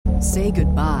Say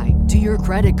goodbye to your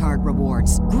credit card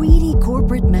rewards. Greedy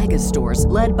corporate mega stores,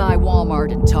 led by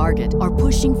Walmart and Target, are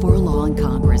pushing for a law in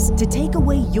Congress to take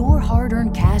away your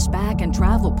hard-earned cash back and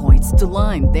travel points to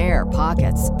line their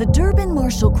pockets. The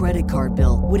Durbin-Marshall credit card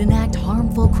bill would enact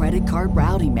harmful credit card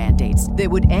routing mandates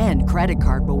that would end credit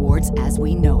card rewards as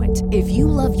we know it. If you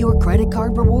love your credit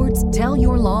card rewards, tell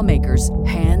your lawmakers,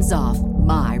 hands off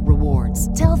my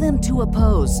rewards. Tell them to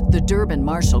oppose the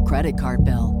Durbin-Marshall credit card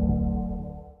bill.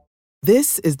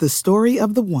 This is the story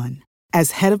of the one.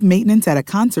 As head of maintenance at a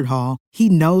concert hall, he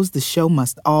knows the show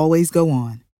must always go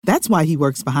on. That's why he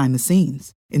works behind the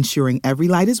scenes, ensuring every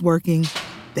light is working,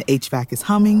 the HVAC is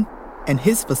humming, and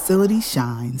his facility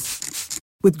shines.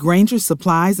 With Grainger's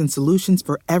supplies and solutions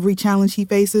for every challenge he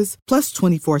faces, plus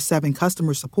 24/7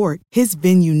 customer support, his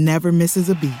venue never misses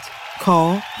a beat.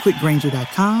 Call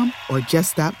quickgrainger.com or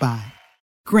just stop by.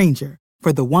 Grainger,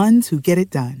 for the ones who get it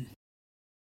done.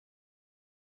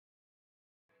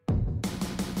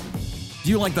 Do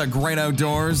you like the great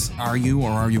outdoors? Are you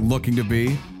looking to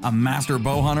be a master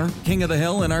bow hunter? King of the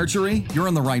hill in archery? You're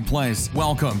in the right place.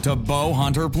 Welcome to Bow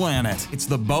Hunter Planet. It's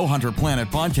the Bow Hunter Planet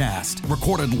podcast,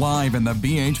 recorded live in the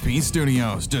BHP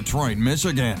Studios, Detroit,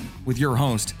 Michigan, with your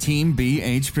host, Team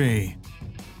BHP.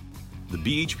 The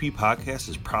BHP podcast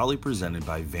is proudly presented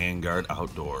by Vanguard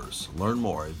Outdoors. Learn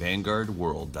more at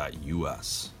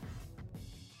vanguardworld.us.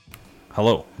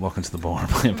 Hello, welcome to the Bow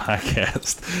Hunter Planet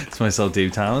podcast. It's myself,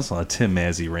 Dave Thomas, Tim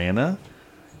Mazzy-Rana,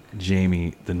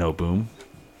 Jamie the No Boom,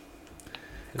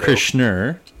 Chris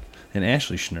Schnurr, and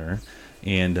Ashley Schnurr.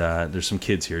 And there's some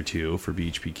kids here too for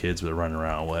BHP kids, but they're running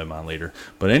around. We'll have them on later.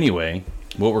 But anyway,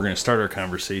 what we're going to start our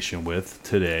conversation with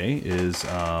today is,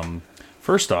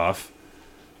 first off,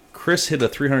 Chris hit a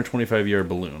 325-yard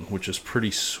balloon, which is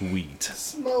pretty sweet.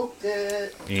 Smoked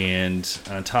it. And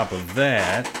on top of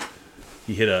that,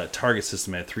 he hit a target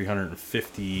system at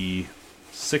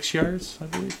 356 yards, I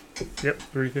believe. Yep,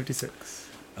 356.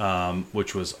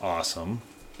 Which was awesome.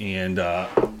 And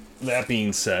that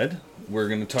being said, we're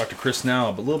going to talk to Chris now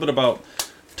a little bit about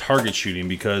target shooting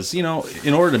because, you know,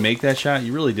 in order to make that shot,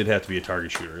 you really did have to be a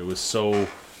target shooter. It's so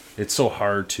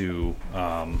hard to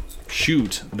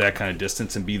shoot that kind of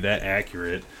distance and be that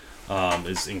accurate.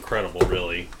 Is incredible,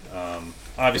 really.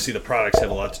 Obviously, the products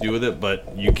have a lot to do with it,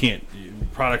 but you can't,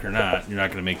 product or not, you're not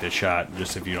going to make that shot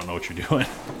just if you don't know what you're doing.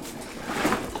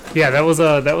 Yeah, that was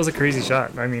a crazy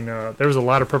shot. I mean, there was a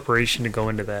lot of preparation to go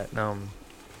into that.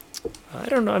 I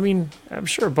don't know. I mean, I'm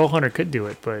sure a bow hunter could do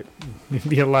it, but it'd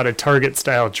be a lot of target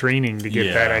style training to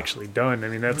get that actually done. I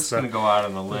mean, that's I'm just gonna go out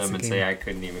on a limb and say I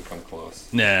couldn't even come close.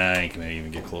 Nah, I ain't gonna even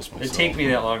get close myself. It'd take me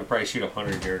that long to probably shoot a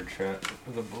 100-yard shot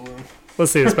with a balloon.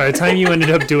 Let's say this: by the time you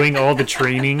ended up doing all the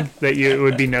training that it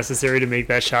would be necessary to make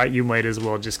that shot, you might as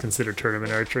well just consider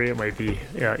tournament archery. It might be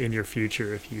in your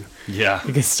future if you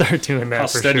can start doing that. How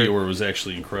for steady sure. you were was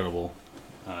actually incredible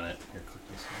on it. Here, click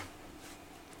this one.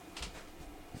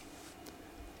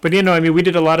 But, you know, I mean, we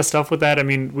did a lot of stuff with that. I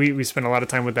mean, we spent a lot of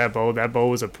time with that bow. That bow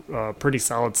was a pretty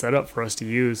solid setup for us to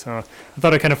use. I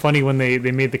thought it kind of funny when they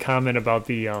made the comment about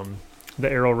the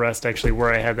arrow rest, actually,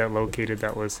 where I had that located.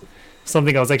 That was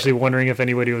something I was actually wondering if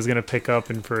anybody was going to pick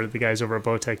up, and for the guys over at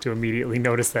Bowtech to immediately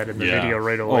notice that in the video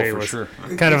right away was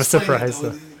kind of a surprise.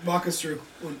 Walk us through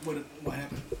what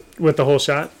happened. With the whole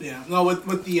shot? Yeah. No,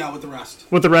 with the rest.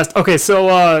 With the rest. Okay,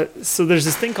 so there's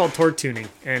this thing called torque tuning,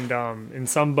 and in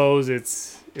some bows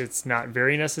it's not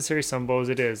very necessary. Some bows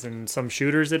it is, and some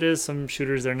shooters it is. Some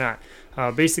shooters they're not.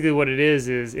 Basically, what it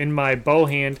is in my bow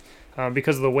hand,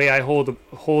 because of the way I hold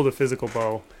a physical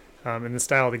bow, and the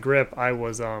style of the grip,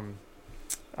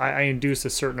 I induce a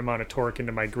certain amount of torque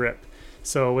into my grip.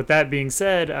 So with that being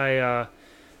said, I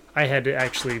had to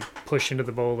actually push into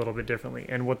the bow a little bit differently,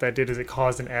 and what that did is it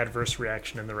caused an adverse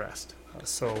reaction in the rest.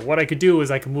 So what I could do is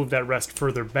I could move that rest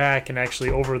further back and actually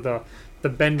over the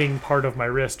bending part of my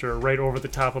wrist, or right over the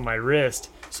top of my wrist,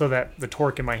 so that the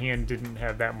torque in my hand didn't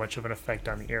have that much of an effect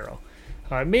on the arrow.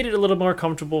 It made it a little more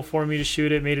comfortable for me to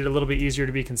shoot it, made it a little bit easier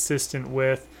to be consistent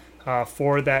with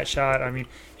for that shot. I mean,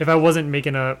 if I wasn't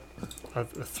making a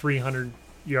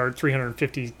 300-yard,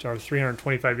 350 or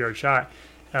 325-yard shot,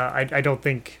 I don't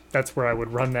think that's where I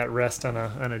would run that rest on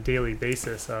a daily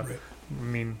basis. Right. I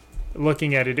mean,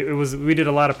 looking at it, we did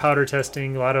a lot of powder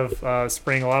testing, a lot of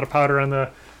spraying a lot of powder on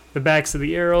the backs of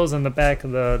the arrows, on the back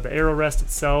of the arrow rest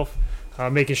itself,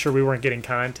 making sure we weren't getting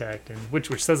contact, and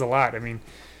which says a lot. I mean,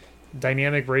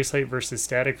 dynamic brace height versus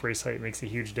static brace height makes a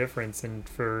huge difference, and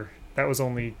that was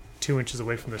only 2 inches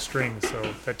away from the string,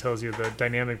 so that tells you the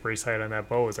dynamic brace height on that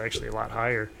bow is actually a lot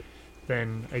higher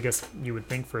than I guess you would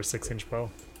think for a 6-inch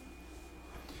bow.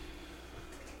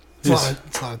 It's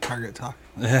a lot of target talk.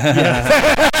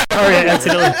 Yeah. Sorry, I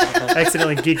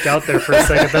accidentally geeked out there for a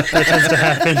second. That tends to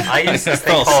happen. I used to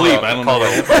fell think asleep. I don't know.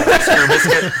 a whisker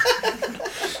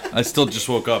biscuit. I still just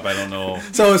woke up. I don't know.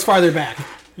 So it's farther back.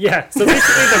 Yeah, so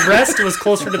basically the rest was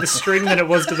closer to the string than it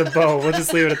was to the bow. We'll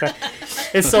just leave it at that.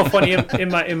 It's so funny in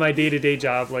my day-to-day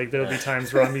job. Like there'll be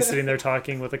times where I'll be sitting there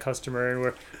talking with a customer and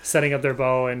we're setting up their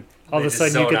bow, and all of a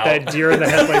sudden you get that deer in the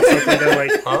headlights. They're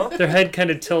like, their head kind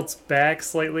of tilts back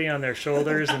slightly on their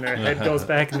shoulders, and their head goes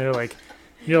back, and they're like.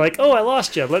 You're like, oh, I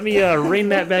lost you. Let me rein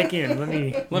that back in. Let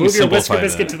me move your whisker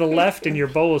biscuit to the left, and your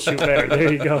bow will shoot better.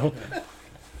 There you go.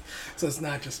 So it's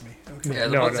not just me. Okay. Yeah,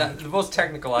 the most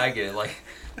technical I get, like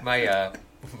my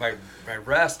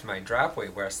rest, my drop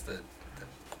weight rest, the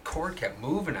cord kept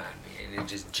moving on me, and it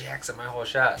just jacks up my whole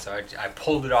shot. So I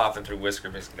pulled it off and threw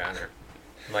whisker biscuit on there.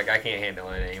 I'm like, I can't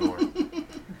handle it anymore.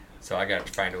 So I got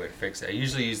to find a way to fix it. I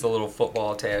usually use the little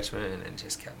football attachment, and it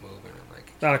just kept moving.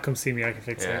 I'm like, come see me. I can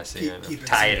fix that. See, Keep it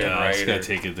tie it in Yeah, I right. just gotta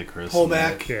take it to Chris. Pull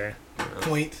back, Yeah.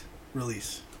 point,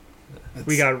 release. That's,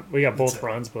 We got both it.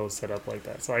 Ron's bows set up like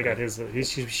that. So I got his. He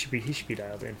should be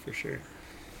dialed in for sure.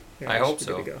 Yeah, I he hope should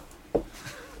be so. good to go.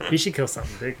 He should kill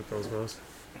something big with those bows.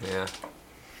 Yeah.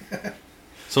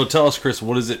 So tell us, Chris,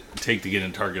 what does it take to get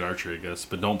in target archery, I guess?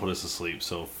 But don't put us to sleep.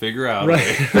 So figure out.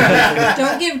 Right.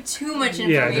 Don't give too much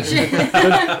Yeah.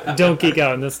 information. Don't geek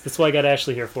out, and that's why I got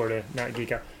Ashley here for, to not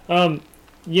geek out.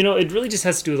 It really just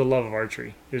has to do with the love of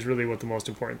archery. Is really what the most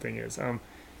important thing is.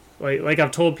 Like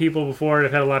I've told people before, and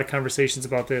I've had a lot of conversations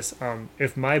about this.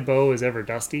 If my bow is ever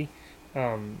dusty,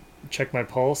 check my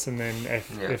pulse, and then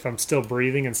if I'm still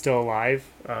breathing and still alive,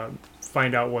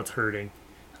 find out what's hurting.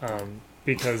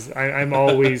 Because I'm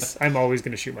always going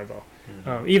to shoot my bow.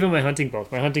 Even my hunting bows.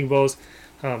 My hunting bows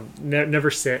never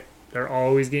sit. They're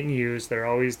always getting used. They're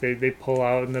always they pull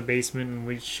out in the basement, and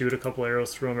we shoot a couple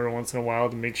arrows through them every once in a while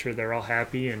to make sure they're all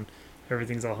happy and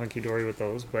everything's all hunky dory with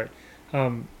those. But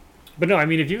no, I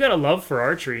mean, if you've got a love for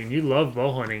archery and you love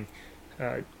bow hunting,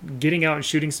 getting out and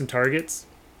shooting some targets,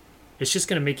 it's just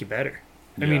going to make you better.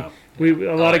 I mean,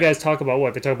 a lot of guys talk about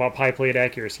what? They talk about pie plate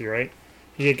accuracy, right?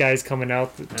 You get guys coming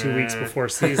out 2 weeks before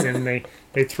season,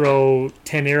 they throw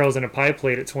 10 arrows in a pie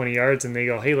plate at 20 yards, and they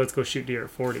go, hey, let's go shoot deer at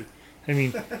 40. I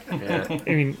mean,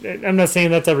 I'm not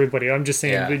saying that's everybody. I'm just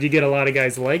saying that you get a lot of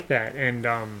guys like that, and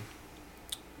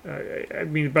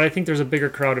but I think there's a bigger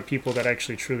crowd of people that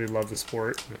actually truly love the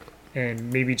sport,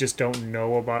 and maybe just don't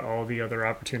know about all the other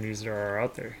opportunities there are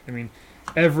out there. I mean,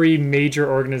 every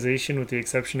major organization, with the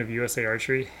exception of USA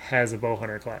Archery, has a bow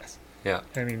hunter class. Yeah.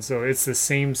 I mean, so it's the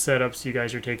same setups you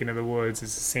guys are taking to the woods.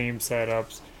 It's the same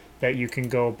setups that you can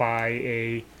go buy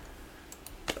a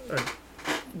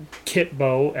kit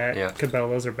bow at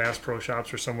Cabela's or Bass Pro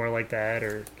Shops or somewhere like that,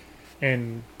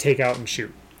 and take out and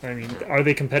shoot. I mean, are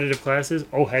they competitive classes?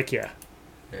 Oh, heck yeah.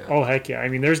 Oh, heck yeah. I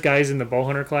mean, there's guys in the bow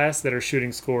hunter class that are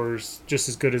shooting scores just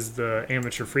as good as the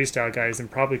amateur freestyle guys, and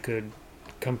probably could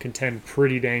come contend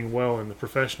pretty dang well in the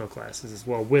professional classes as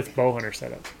well with bow hunter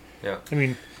setup. Yeah. I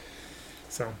mean,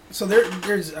 So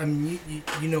there's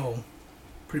you know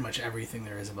pretty much everything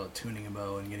there is about tuning a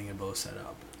bow and getting a bow set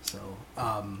up. So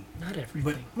not everything.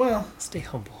 But well, stay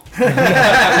humble. no,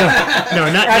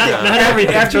 not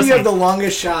everything. After you have the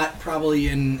longest shot probably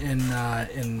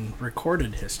in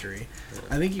recorded history,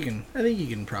 I think you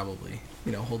can probably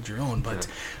hold your own. But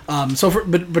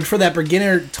but for that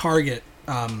beginner target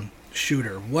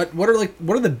shooter, what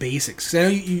are the basics? 'Cause I know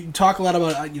you talk a lot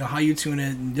about how you tune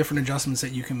it and different adjustments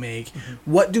that you can make.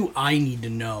 Mm-hmm. What do I need to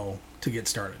know to get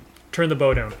started? Turn the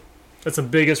bow down. That's the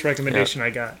biggest recommendation I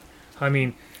got. I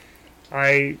mean,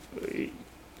 I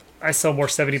sell more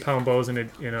 70-pound bows in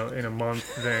a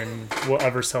month than we'll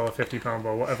ever sell a 50-pound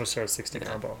bow. We'll ever sell a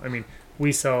 60-pound bow. I mean,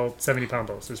 we sell 70-pound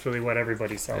bows. It's really what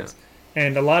everybody sells. Yeah.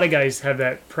 And a lot of guys have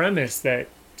that premise that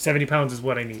 70 pounds is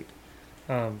what I need,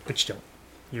 but you don't.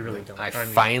 You really don't. I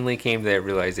finally came to that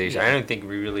realization. I don't think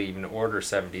we really even order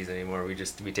 70s anymore. We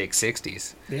take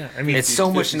 60s. Yeah, I mean, it's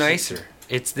so much nicer.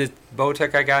 It's the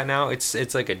Bowtech I got now.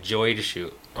 It's like a joy to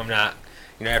shoot. I'm not,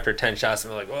 after 10 shots,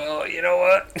 I'm like, well, you know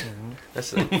what? Mm-hmm.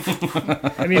 That's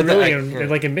I mean, really,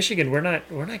 like in Michigan, we're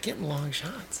not getting long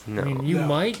shots. No. I mean, you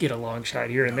might get a long shot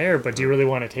here and there, but do you really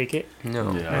want to take it?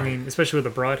 No. Yeah. I mean, especially with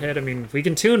a broadhead. I mean, we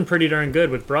can tune pretty darn good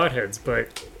with broadheads,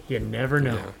 but you never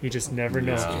know. Yeah. You just never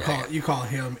know. You call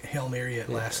Hail Mary at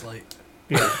last light.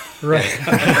 Yeah, right.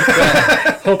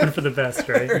 Hoping for the best,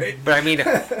 right? But I mean,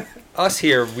 us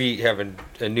here, we have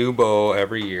a new bow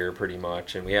every year, pretty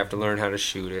much, and we have to learn how to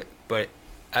shoot it. But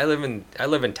I live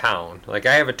in town. Like,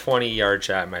 I have a 20-yard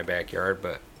shot in my backyard,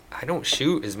 but I don't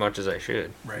shoot as much as I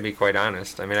should. To be quite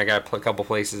honest. I mean, I got a couple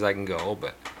places I can go,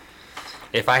 but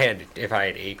if I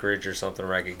had acreage or something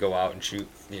where I could go out and shoot,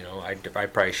 I'd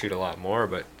probably shoot a lot more.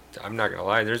 But I'm not gonna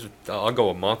lie, I'll go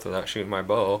a month without shooting my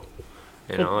bow.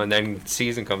 And then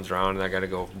season comes around and I got to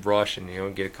go rush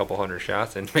and get a couple hundred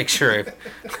shots and make sure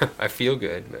I feel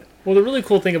good. But well, the really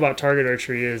cool thing about target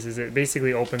archery is it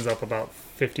basically opens up about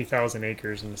 50,000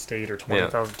 acres in the state, or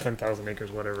 20,000, 10,000 acres,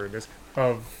 whatever it is,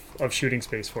 of shooting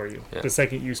space for you. The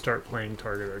second you start playing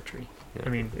target archery, I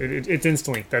mean, it's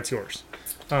instantly that's yours.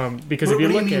 Because what if you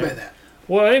do look you mean at by that?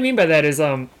 What I mean by that is,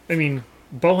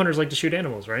 bow hunters like to shoot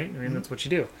animals, right? I mean, that's what you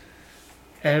do.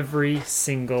 Every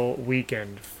single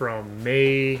weekend from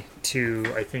May to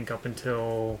I think up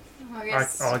until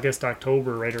August,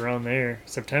 October, right around there,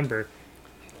 September,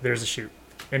 there's a shoot,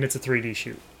 and it's a 3D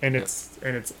shoot, and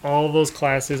it's all those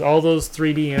classes, all those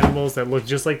 3D animals that look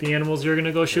just like the animals you're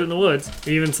gonna go shoot in the woods,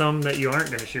 even some that you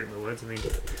aren't gonna shoot in the woods. I mean,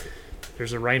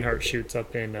 there's a Reinhardt shoots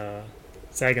up in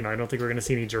Saginaw. I don't think we're gonna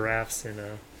see any giraffes in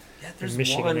there's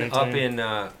Michigan one anytime. up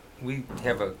in. We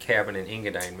have a cabin in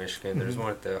Engadine, Michigan. There's one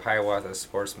at the Hiawatha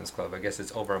Sportsman's Club. I guess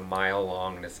it's over a mile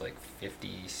long, and it's like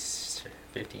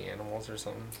 50 animals or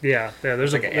something. Yeah.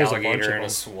 There's like an there's a bunch alligator of in a them.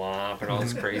 swamp and all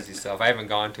this crazy stuff. I haven't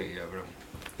gone to it yet,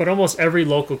 But almost every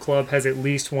local club has at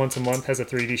least once a month has a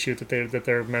 3D shoot that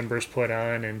their members put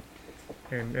on,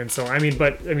 and so I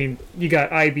mean you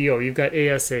got IBO, you've got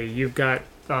ASA, you've got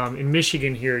in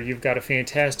Michigan here, you've got a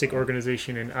fantastic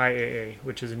organization in IAA,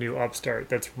 which is a new upstart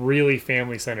that's really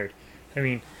family centered. I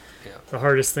mean, the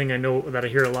hardest thing I know that I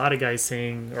hear a lot of guys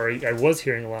saying, or I was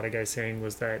hearing a lot of guys saying,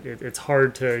 was that it's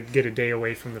hard to get a day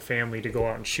away from the family to go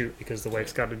out and shoot because the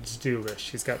wife's got a to-do list.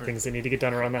 She's got things that need to get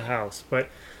done around the house. But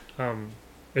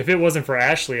if it wasn't for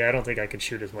Ashley, I don't think I could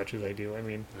shoot as much as I do. I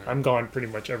mean, I'm gone pretty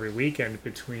much every weekend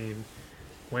between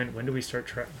when do we start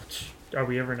traveling? Are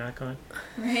we ever not gone?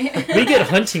 Right. We get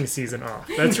hunting season off.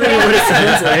 That's really what it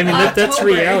sounds like. I mean, that's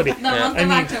reality. The month of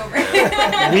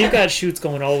October. We've got shoots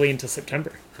going all the way into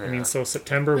September. I mean, so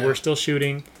September we're still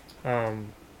shooting.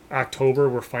 October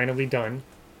we're finally done.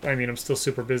 I mean, I'm still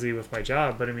super busy with my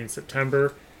job, but I mean,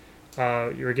 September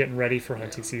you're getting ready for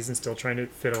hunting season, still trying to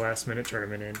fit a last minute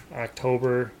tournament in.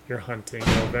 October you're hunting.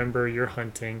 November you're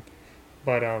hunting.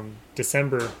 But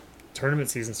December tournament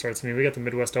season starts. I mean, we got the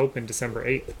Midwest Open December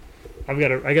 8th. I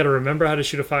got to remember how to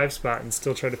shoot a 5-spot and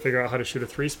still try to figure out how to shoot a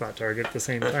 3-spot target at the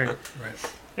same time.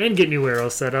 Right. And get new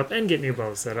arrows set up and get new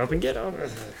bows set up and get all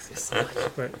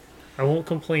that. But I won't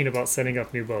complain about setting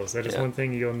up new bows. That is one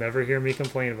thing you'll never hear me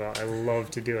complain about. I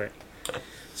love to do it.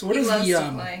 So what He is loves the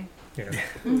to play. Yeah.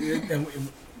 and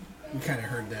we kind of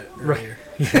heard that earlier.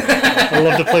 I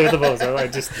love to play with the bows. I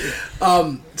just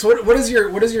So what is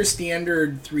your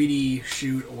standard 3D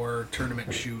shoot or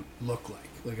tournament shoot look like?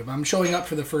 Like if I'm showing up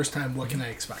for the first time, what can I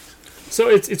expect? So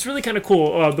it's really kind of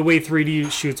cool the way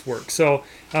 3D shoots work. So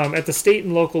at the state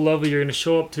and local level, you're going to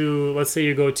show up to, let's say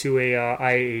you go to a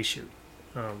IAA shoot,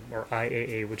 or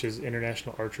IAA, which is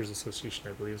International Archers Association,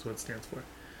 I believe is what it stands for.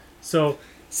 So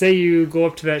say you go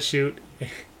up to that shoot,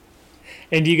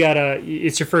 and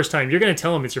it's your first time. You're going to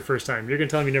tell them it's your first time. You're going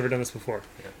to tell them you've never done this before.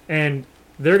 Yeah. And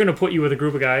they're going to put you with a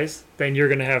group of guys, then you're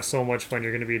going to have so much fun.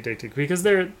 You're going to be addicted because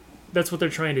that's what they're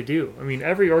trying to do. I mean,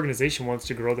 every organization wants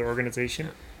to grow their organization,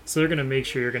 so they're going to make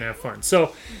sure you're going to have fun.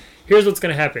 So here's what's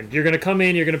going to happen. You're going to come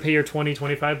in, you're going to pay your $20,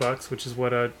 $25, which is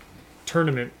what a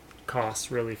tournament costs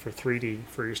really for 3D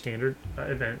for your standard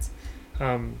events.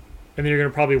 And then you're going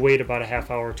to probably wait about a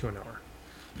half hour to an hour.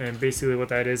 And basically what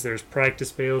that is, there's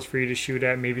practice bales for you to shoot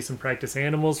at, maybe some practice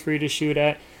animals for you to shoot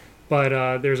at,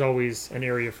 but there's always an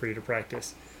area for you to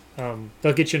practice.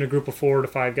 They'll get you in a group of 4 to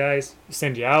 5 guys,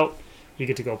 send you out. You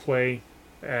get to go play,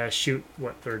 shoot,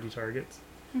 30 targets?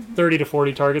 30 to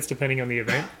 40 targets, depending on the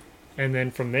event. And then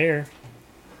from there,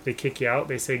 they kick you out.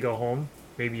 They say go home.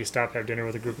 Maybe you stop, have dinner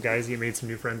with a group of guys you made some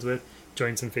new friends with,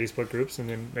 join some Facebook groups, and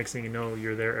then next thing you know,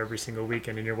 you're there every single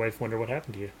weekend, and your wife wonder what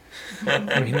happened to you.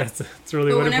 I mean, that's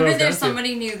really but what it boils whenever down there's to.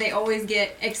 somebody new, they always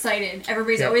get excited.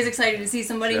 Everybody's always excited to see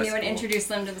somebody new and introduce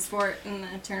them to the sport and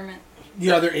the tournament.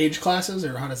 The other age classes,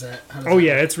 or how does that?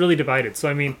 Yeah, it's really divided. So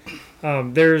I mean,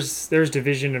 there's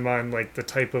division among like the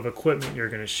type of equipment you're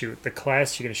going to shoot, the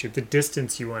class you're going to shoot, the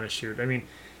distance you want to shoot. I mean,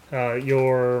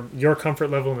 your comfort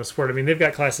level in the sport. I mean, they've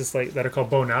got classes like that are called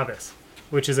Bow Novice,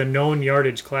 which is a known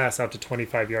yardage class out to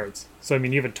 25 yards. So I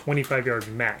mean, you have a 25-yard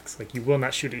max. Like you will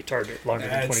not shoot a target longer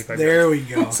than 25 yards. There we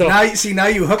go. So now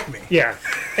you hooked me. Yeah,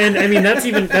 and I mean that's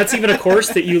even a course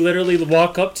that you literally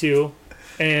walk up to,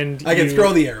 and I can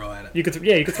throw the arrow at it. You could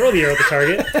throw the arrow at the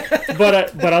target,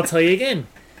 but I'll tell you again,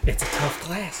 it's a tough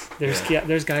class.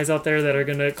 There's guys out there that are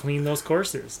gonna clean those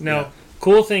courses. Now,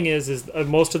 cool thing is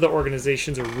most of the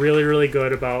organizations are really, really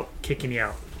good about kicking you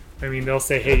out. I mean, they'll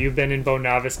say, hey, you've been in bow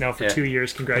novice now for 2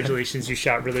 years. Congratulations, you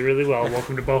shot really, really well.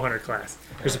 Welcome to bow hunter class.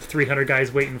 There's 300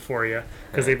 guys waiting for you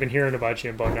because they've been hearing about you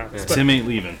in bow novice. Tim ain't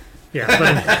leaving. Yeah,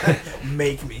 but,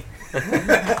 Make me.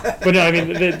 but no, I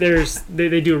mean,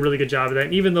 they do a really good job of that.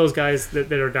 And even those guys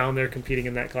that are down there competing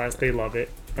in that class, they love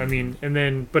it. I mean,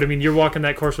 you're walking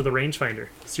that course with a rangefinder.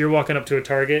 So you're walking up to a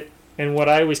target. And what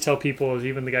I always tell people is,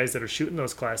 even the guys that are shooting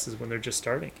those classes when they're just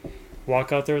starting,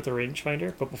 walk out there with a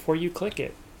rangefinder, but before you click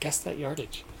it, guess that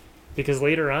yardage. Because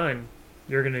later on,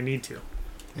 you're going to need to.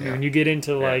 And when you get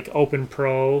into like Open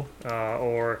Pro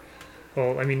now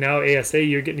ASA,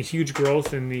 you're getting a huge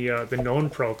growth in the known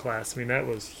pro class. I mean, that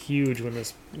was huge when the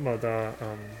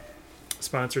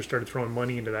sponsors started throwing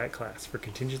money into that class for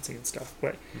contingency and stuff.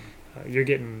 But you're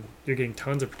getting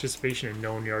tons of participation in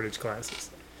known yardage classes.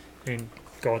 And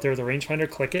go out there with a rangefinder,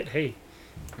 click it. Hey,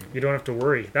 you don't have to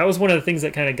worry. That was one of the things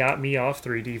that kind of got me off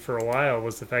 3D for a while,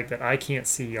 was the fact that I can't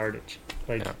see yardage.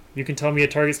 Like, you can tell me a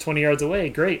target's 20 yards away,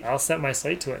 great, I'll set my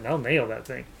sight to it and I'll nail that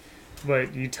thing.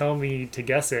 But you tell me to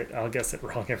guess it, I'll guess it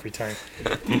wrong every time.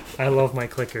 I love my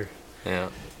clicker. Yeah.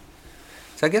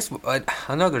 So I guess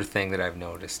another thing that I've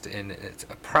noticed, and it's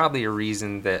probably a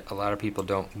reason that a lot of people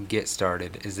don't get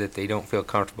started, is that they don't feel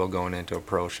comfortable going into a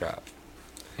pro shop.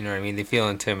 You know what I mean? They feel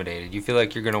intimidated. You feel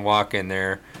like you're going to walk in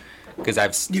there, because I've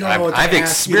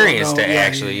experienced it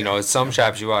actually. You know, some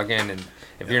shops you walk in, and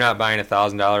if you're not buying a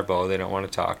 $1,000 bow, they don't want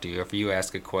to talk to you. If you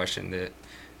ask a question that,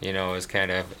 you know, is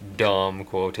kind of dumb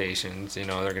quotations, you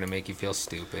know, they're going to make you feel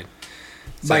stupid.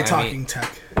 So, By talking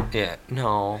tech. Yeah,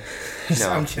 no.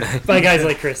 By guys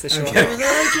like Chris that show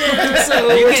up. So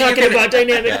we're talking about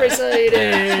dynamic sight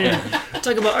and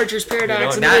talking about Archer's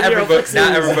Paradox. You know,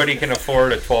 not everybody can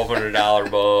afford a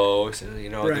 $1,200 bow. So, you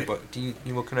know, Right. what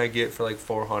can I get for like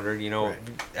 $400? You know, Right.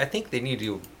 I think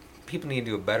people need to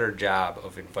do a better job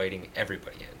of inviting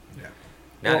everybody in. Yeah.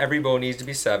 Not every bow needs to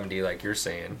be 70, like you're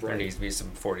saying. Right. There needs to be some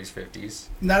 40s, 50s.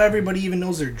 Not everybody even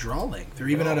knows their draw length, or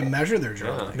even how to measure their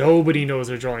draw length. Nobody knows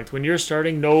their draw length. When you're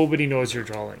starting, nobody knows your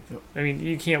draw length. I mean,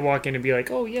 you can't walk in and be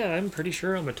like, oh yeah, I'm pretty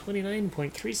sure I'm a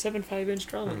 29.375 inch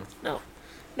draw length.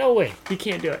 No way. You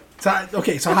can't do it.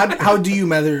 So how do you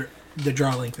measure the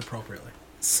draw length appropriately?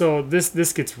 So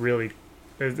this gets really...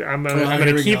 I'm Well, going here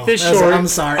to we keep go. this That's- short. I'm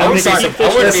sorry. I wouldn't be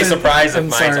Listen, surprised if I'm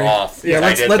mine's sorry. off. Yeah,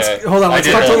 let's cut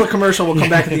to the commercial. We'll come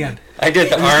back at the end. I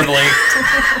did the arm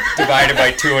length divided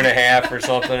by 2.5 or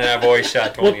something, and I've always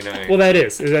shot 29. Well,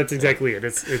 that's exactly it.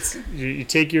 It's you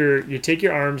take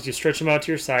your arms, you stretch them out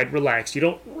to your side, relax. You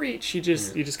don't reach. You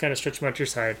just kind of stretch them out to your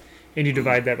side, and you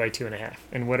divide that by 2.5.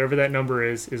 And whatever that number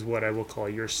is what I will call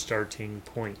your starting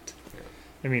point.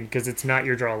 I mean, because it's not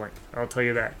your draw length. I'll tell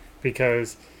you that.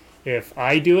 Because if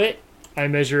I do it, I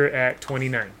measure at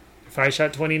 29. If I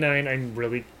shot 29, I'm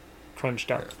really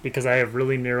crunched up because I have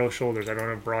really narrow shoulders. I don't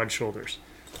have broad shoulders.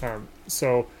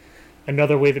 So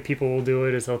another way that people will do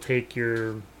it is they'll take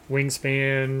your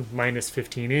wingspan minus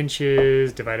 15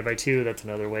 inches divided by 2. That's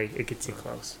another way. It gets you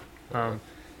close.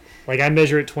 Like I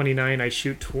measure at 29. I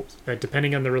shoot,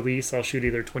 depending on the release, I'll shoot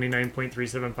either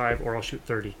 29.375 or I'll shoot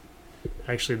 30.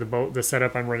 Actually, the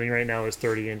setup I'm running right now is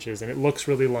 30 inches, and it looks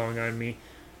really long on me.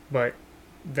 But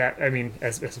that, I mean,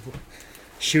 as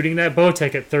shooting that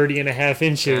Bowtech at 30.5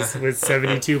 inches with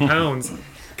 72 pounds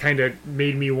kind of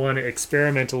made me want to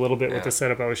experiment a little bit with the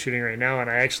setup I was shooting right now. And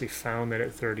I actually found that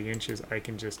at 30 inches, I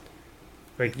can just,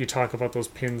 like you talk about those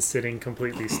pins sitting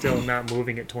completely still, not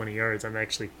moving at 20 yards. I'm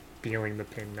actually feeling the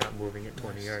pin not moving at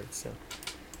 20 yards. So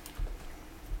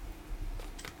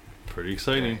Pretty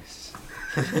exciting.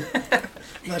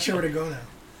 Not sure where to go now.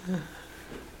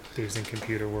 Dude's in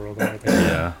computer world right there.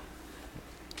 Yeah.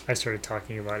 I started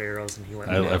talking about arrows and he went.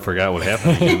 I forgot what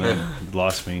happened to you, man.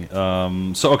 Lost me.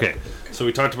 So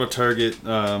we talked about target.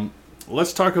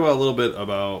 Let's talk about a little bit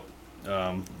about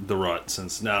the rut,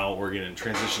 since now we're going to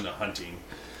transition to hunting.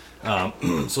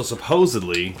 So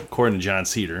supposedly, according to John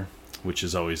Cedar, which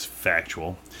is always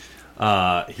factual,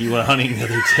 he went hunting the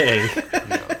other day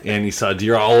and he saw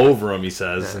deer all over him, he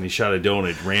says, and he shot a doe and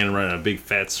it ran around in a big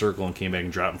fat circle and came back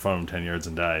and dropped in front of him 10 yards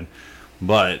and died.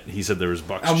 But he said there was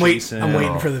bucks chasing. I'm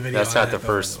waiting for the video. That's not the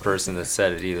first person that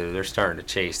said it either. They're starting to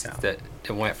chase. That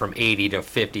it went from 80 to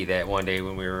 50 that one day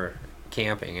when we were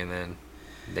camping, and then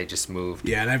they just moved.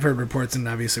 Yeah, and I've heard reports, and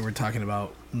obviously we're talking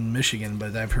about Michigan,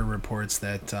 but I've heard reports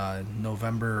that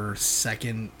November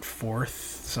 2nd, 4th,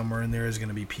 somewhere in there is going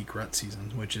to be peak rut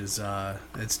season, which is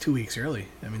it's 2 weeks early.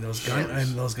 I mean, those gun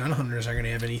hunters aren't going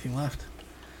to have anything left.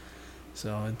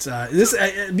 So it's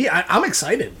I'm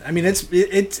excited. I mean,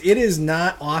 it is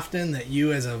not often that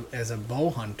you as a bow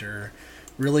hunter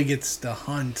really gets to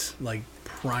hunt like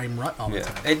prime rut all the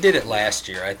time. It did it last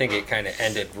year. I think it kind of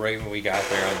ended right when we got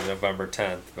there on November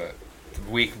 10th. But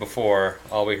the week before,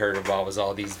 all we heard about was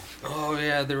all these,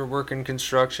 they were working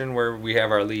construction where we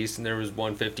have our lease, and there was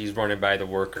 150s running by the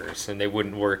workers, and they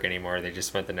wouldn't work anymore. They just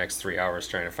spent the next 3 hours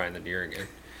trying to find the deer again.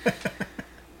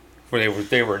 Where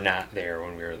they were not there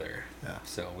when we were there. Yeah.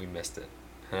 So we missed it.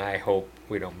 And I hope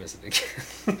we don't miss it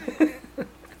again.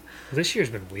 This year's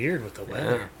been weird with the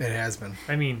weather. It has been.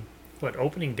 I mean,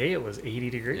 opening day it was 80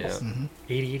 degrees. Yeah. Mm-hmm.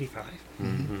 80, 85.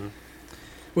 Mm-hmm.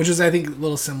 Which is, I think, a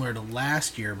little similar to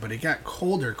last year, but it got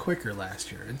colder quicker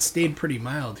last year. It stayed pretty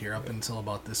mild here up until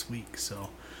about this week. So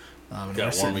it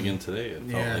got warm again today.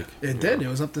 It did. It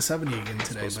was up to 70 again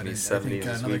today, but I think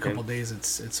another weekend. couple of days it's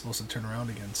supposed to turn around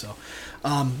again. So,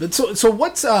 so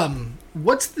what's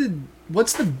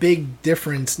the big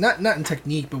difference? Not in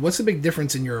technique, but what's the big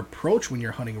difference in your approach when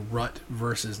you're hunting rut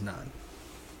versus non?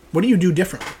 What do you do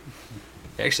differently?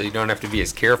 Actually, you don't have to be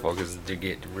as careful because they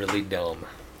get really dumb.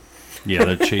 Yeah,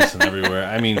 they're chasing everywhere.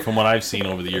 I mean, from what I've seen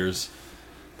over the years,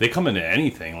 they come into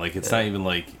anything. Like, it's not even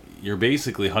like you're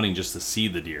basically hunting just to see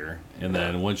the deer, and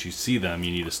then once you see them,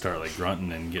 you need to start like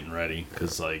grunting and getting ready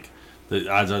because like the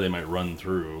odds are they might run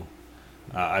through.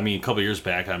 I mean, a couple of years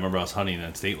back, I remember I was hunting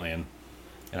in state land,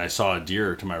 and I saw a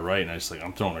deer to my right, and I just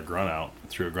I'm throwing a grunt out,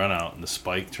 threw a grunt out, and the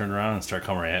spike turned around and started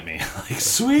coming right at me. Like,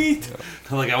 sweet!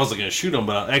 Yeah. Like, I wasn't gonna shoot him,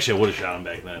 but actually I would have shot him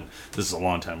back then. This is a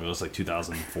long time ago. It was like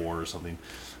 2004 or something.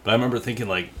 But I remember thinking,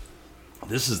 like,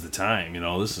 this is the time,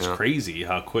 this is crazy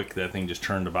how quick that thing just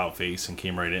turned about face and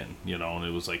came right in, and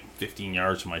it was like 15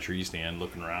 yards from my tree stand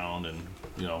looking around and,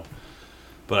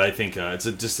 but I think it's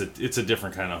a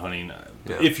different kind of hunting.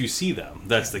 If you see them,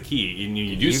 that's the key. And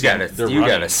you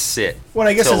gotta sit. Well,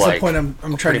 I guess that's the point I'm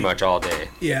trying pretty much all day.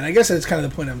 Yeah, and I guess that's kind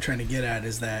of the point I'm trying to get at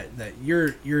is that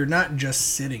you're not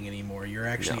just sitting anymore. You're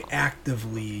actually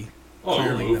actively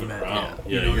you're moving around.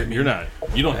 You're not.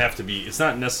 You don't have to be. It's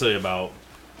not necessarily about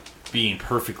being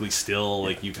perfectly still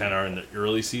like you kind of are in the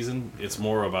early season. It's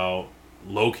more about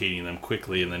locating them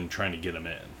quickly and then trying to get them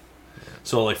in.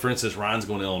 So, like, for instance, Ron's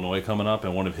going to Illinois coming up,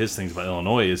 and one of his things about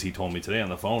Illinois is he told me today on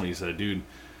the phone, he said, dude,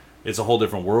 it's a whole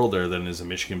different world there than it is in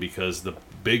Michigan because the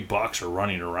big bucks are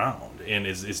running around. And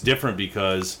it's different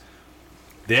because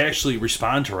they actually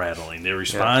respond to rattling. They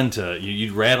respond to,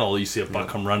 you rattle, you see a buck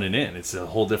come running in. It's a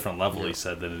whole different level, he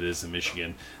said, than it is in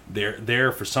Michigan.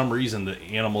 There, for some reason, the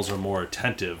animals are more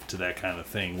attentive to that kind of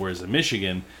thing, whereas in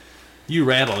Michigan, you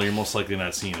rattle, you're most likely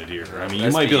not seeing a deer. I mean,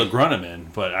 you might be able to grunt them in,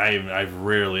 but I've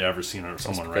rarely ever seen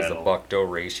someone rattle. Because the buck-doe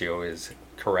ratio is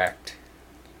correct.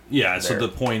 Yeah, so the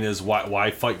point is,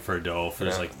 why fight for a doe if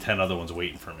there's like 10 other ones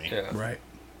waiting for me? Yeah. Right.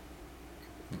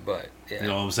 But, you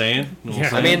know what I'm saying?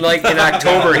 I mean, like in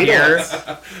October here,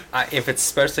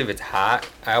 especially if it's hot,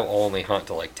 I'll only hunt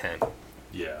till like 10.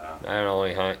 Yeah. I don't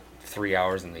only hunt 3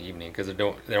 hours in the evening because they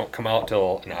don't come out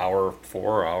till an hour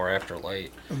before or hour after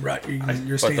light. Right,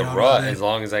 you're but the rut as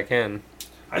long as I can.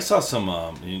 I saw some.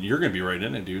 You're gonna be right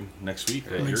in it, dude. Next week,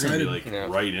 you're excited. gonna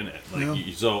be right in it.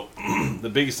 So the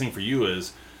biggest thing for you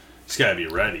is you just gotta be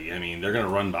ready. I mean, they're gonna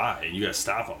run by, and you gotta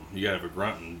stop them. You gotta have a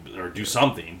grunt or do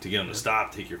something to get them to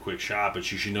stop. Take your quick shot, but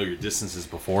you should know your distances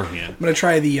beforehand. I'm gonna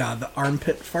try the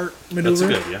armpit fart maneuver.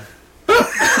 That's good, yeah.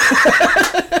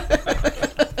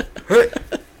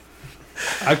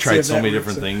 I've tried so many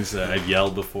different things. I've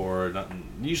yelled before. Nothing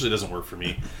usually doesn't work for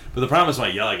me. But the problem is when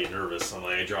I yell, I get nervous. I'm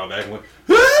like, I draw back and went,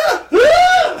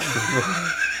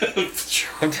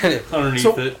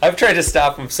 underneath it. I've tried to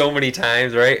stop them so many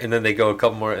times, right? And then they go a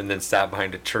couple more and then stop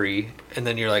behind a tree. And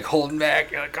then you're like holding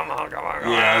back. You're like, come on. Yeah,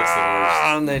 that's the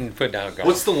worst. And then put down.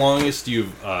 What's the longest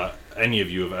any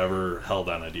of you have ever held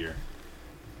on a deer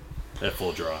at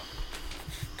full draw?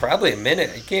 Probably a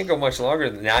minute. You can't go much longer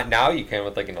than that. Now you can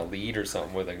with like a lead or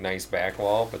something with a nice back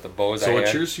wall. But the bows So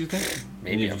what's yours, you think?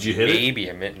 Maybe Did you hit it? Maybe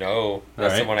a minute. No.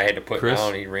 That's the one I had to put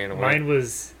down. He ran away. Mine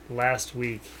was last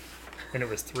week, and it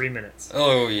was 3 minutes.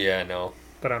 Oh, yeah, no.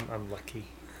 But I'm lucky.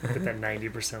 With that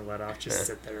 90% let off, just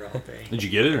sit there all day. Did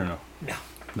you get it or no?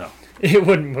 No. It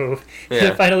wouldn't move. Yeah.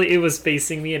 And finally, it was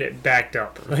facing me, and it backed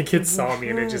up. Like, it saw me,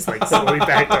 and it just, like, slowly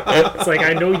backed up. It's like,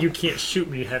 I know you can't shoot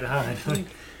me head on. Like,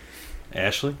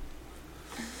 Ashley?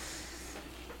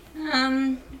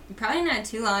 Probably not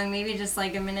too long. Maybe just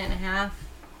like a minute and a half.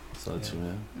 So 2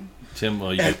 minutes. Tim,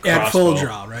 well, you at full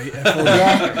draw, right? At full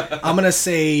draw. I'm gonna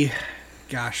say,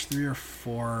 3 or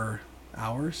 4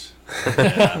 hours.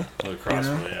 Yeah,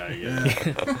 crossbow, I guess.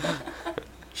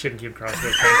 Shouldn't keep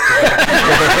CrossFit.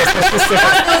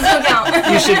 Crossbows don't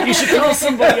count. You should call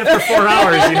somebody up for 4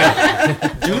 hours. You know.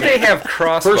 Do they have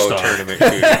crossbow First off- tournament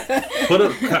too?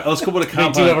 Let's go put a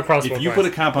comp do have a on. crossbow If you put a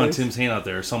class. comp on Tim's hand out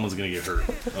there, someone's gonna get hurt.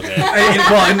 Okay.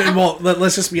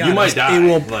 Let's just be honest. might die, It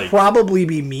will like- probably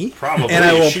be me. Probably. And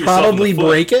I will Shoot yourself in the probably foot.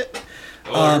 break it.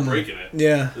 Oh, you're breaking it.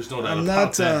 Yeah. There's no doubt I'm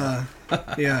about not.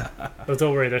 that. Yeah. But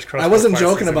don't worry, there's crossbow I wasn't classes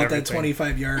joking and about that everything.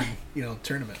 25-yard,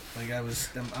 tournament. Like I was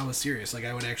serious. Like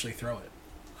I would actually throw it.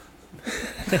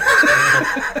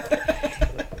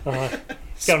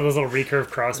 He's got one of those little recurve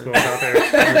crossbows out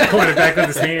there. Pulling it back with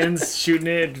his hands, shooting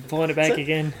it, pulling it back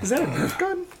again. Is that a Nerf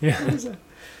gun? Yeah.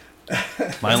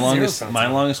 My longest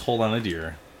sounds hold on a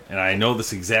deer, and I know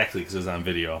this exactly because it was on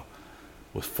video,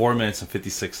 was 4 minutes and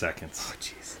 56 seconds. Oh,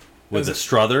 jeez. With a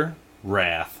Struther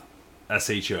Wrath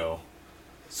SHO.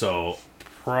 So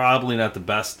probably not the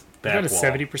best back Is wall.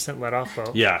 that a 70% let off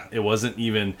bow? Yeah, it wasn't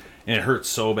even, and it hurt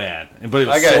so bad. But it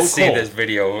was I gotta so see cold. this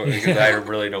video because I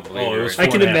really don't believe Oh, it it. was Right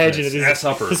I can 4.5 imagine it. minutes. Ass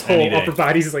upper His any whole day. upper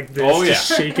body's like this, Oh, yeah.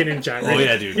 just shaking and gyrating. Oh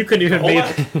yeah, dude. You couldn't even Hold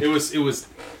make on. It was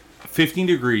 15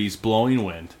 degrees, blowing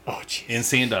wind. Oh, jeez. In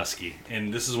Sandusky,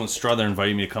 and this is when Struther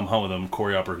invited me to come hunt with him.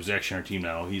 Corey Upper, who's actually on our team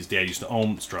now, his dad used to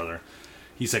own Struther.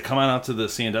 He said, "Come on out to the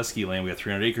Sandusky land. We got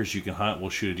 300 acres. You can hunt. We'll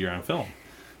shoot a deer on film."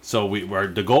 So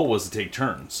the goal was to take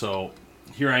turns. So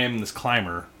here I am in this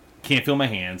climber, can't feel my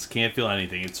hands, can't feel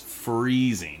anything. It's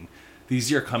freezing. These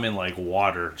deer come in like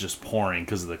water, just pouring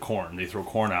because of the corn. They throw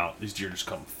corn out. These deer just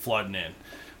come flooding in,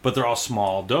 but they're all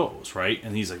small does, right?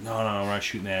 And he's like, "No, we're not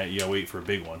shooting that. You gotta wait for a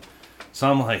big one." So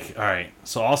I'm like, all right.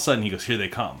 So all of a sudden he goes, "Here they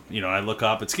come." I look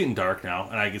up. It's getting dark now,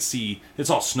 and I can see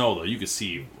it's all snow though. You can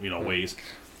see, ways.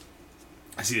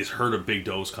 I see this herd of big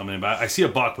does coming in, but I see a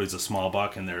buck, but it's a small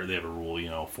buck, and they have a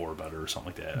rule, 4 or better or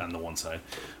something like that on the one side.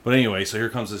 But anyway, so here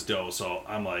comes this doe. So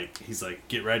I'm like, he's like,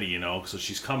 "Get ready," So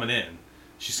she's coming in.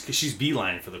 She's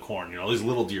beelining for the corn. These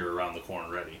little deer are around the corn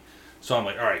already. So I'm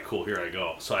like, all right, cool, here I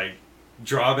go. So I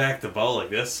draw back the bow like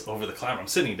this over the climber. I'm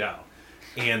sitting down,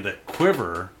 and the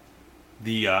quiver.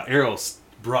 The arrows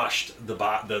brushed the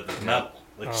metal,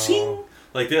 like shing,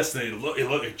 like this. And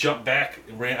it jumped back.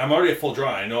 It ran. I'm already at full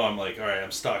draw. I know. I'm like, all right, I'm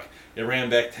stuck. It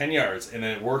ran back 10 yards, and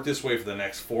then it worked this way for the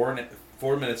next 4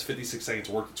 minutes 56 seconds.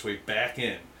 Worked its way back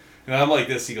in, and I'm like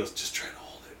this. He goes, "Just try to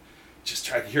hold it. Just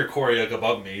try." I can hear Corey like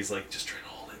above me. He's like, "Just try to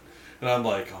hold it," and I'm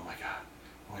like, "Oh my god."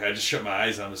 I just shut my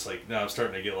eyes. And I'm just like, now I'm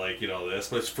starting to get like this,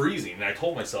 but it's freezing. And I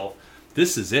told myself,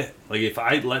 this is it. Like if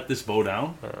I let this bow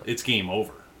down, it's game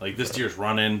over. Like this deer's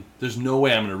running. There's no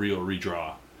way I'm gonna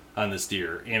redraw on this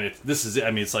deer. And this is it.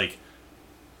 I mean, it's like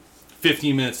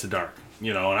 15 minutes to dark.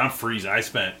 And I'm freezing. I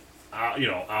spent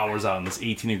hours out in this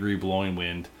 18-degree blowing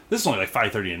wind. This is only like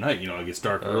 5:30 at night. It gets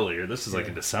dark earlier. This is like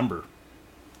in December.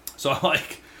 So I'm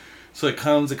like, so it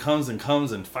comes, and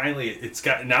finally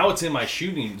now it's in my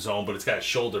shooting zone, but it's got its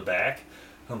shoulder back.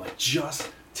 And I'm like, just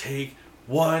take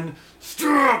one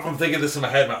step. I'm thinking this in my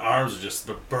head. My arms are just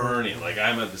burning. Like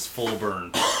I'm at this full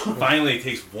burn. Finally, it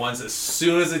takes one. As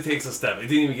soon as it takes a step, it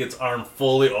didn't even get its arm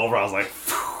fully over. I was like,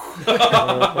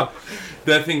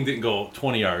 that thing didn't go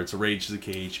 20 yards. Rage to the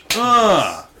cage.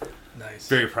 Nice.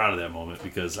 Very proud of that moment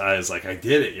because I was like, I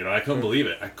did it. I couldn't believe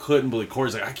it. I couldn't believe.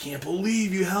 Corey's like, I can't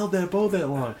believe you held that bow that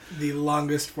long. The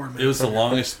longest 4 minutes. It was the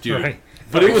longest, dude. Right.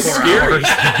 But it was scary.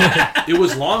 It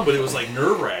was long, but it was like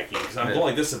nerve-wracking because I'm going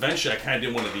like this. Eventually, I kind of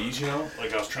did one of these,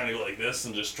 like I was trying to go like this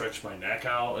and just stretch my neck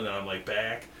out, and then I'm like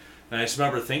back. And I just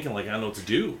remember thinking like I don't know what to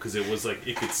do because it was like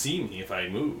it could see me if I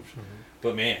moved. Mm-hmm.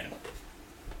 But man,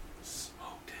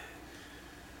 smoked it.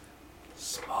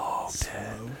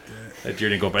 That deer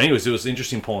didn't go. But anyways, it was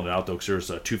interesting pulling it out though because there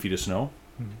was 2 feet of snow.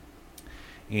 Mm-hmm.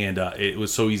 And it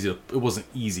was so easy. It wasn't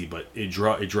easy, but it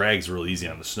drags real easy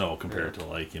on the snow compared to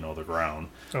like the ground.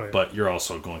 Oh, yeah. But you're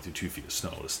also going through 2 feet of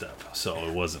snow to step, so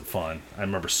it wasn't fun. I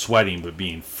remember sweating, but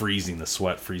freezing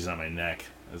on my neck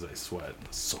as I sweat. It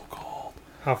was so cold.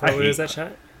 How far away was that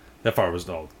shot? That far was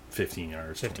 15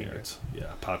 yards. 15 yards.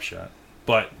 Yeah, pop shot.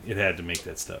 But it had to make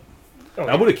that step. Oh,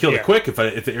 I would have killed it quick if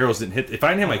the arrows didn't hit. If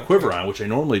I didn't have my quiver on, which I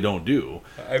normally don't do.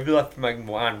 I've left my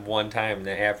on one time and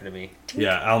that happened to me.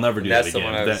 Yeah, I'll never do that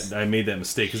again. I made that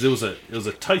mistake because it was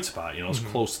a tight spot. It was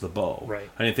close to the bow. Right.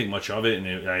 I didn't think much of it,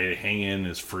 and I hang in.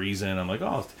 It's freezing. I'm like,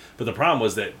 oh, but the problem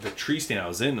was that the tree stand I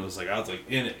was in was like I was like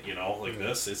in it. Like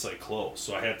this. It's like close,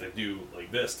 so I had to do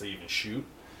like this to even shoot.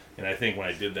 And I think when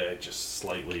I did that, it just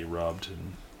slightly rubbed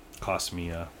and cost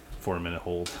me a 4-minute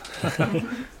hold.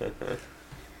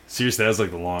 Seriously, that was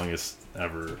like the longest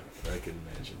ever I could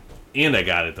imagine. And I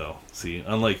got it though. See,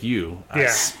 unlike you, I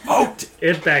smoked it.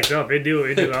 It backed up. It knew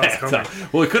it was coming.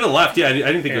 Well, it could have left. Yeah, I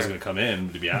didn't think it was going to come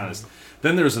in, to be honest.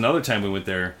 Then there was another time we went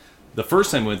there. the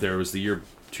first time I went there was 2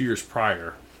 years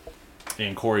prior,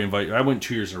 and Corey invited. I went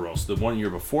 2 years in a row. So the 1 year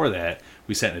before that,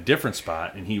 we sat in a different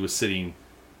spot, and he was sitting.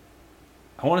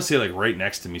 I want to say like right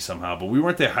next to me somehow, but we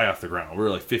weren't that high off the ground. We were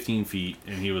like 15 feet,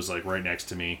 and he was like right next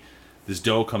to me. This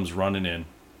doe comes running in.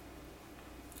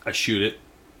 I shoot it,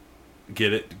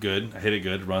 get it good. I hit it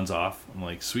good, runs off. I'm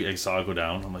like, sweet. I saw it go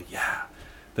down. I'm like, yeah.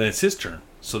 Then it's his turn.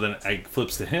 So then I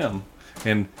flips to him,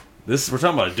 and we're talking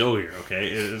about a doe here, okay?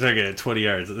 It's like at 20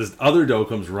 yards. This other doe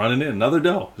comes running in, another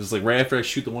doe. Just like right after I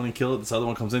shoot the one and kill it, this other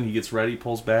one comes in, he gets ready,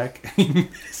 pulls back, and he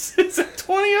misses at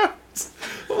 20 yards.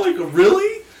 I'm like,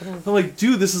 really? I'm like,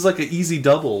 dude, this is like an easy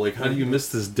double. Like, how do you miss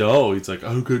this doe? He's like,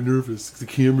 I got nervous. The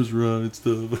cameras were on and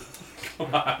stuff.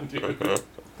 Come on, dude.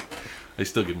 I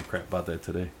still give him crap about that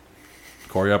today.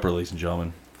 Corey Upper, ladies and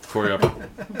gentlemen. Corey Upper.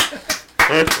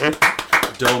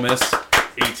 Doe miss,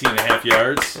 18.5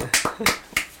 yards.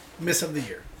 Miss of the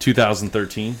year.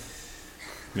 2013.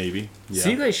 Maybe. Yeah. So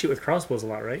you guys shoot with crossbows a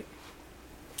lot, right?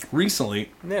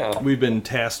 Recently, Yeah. we've been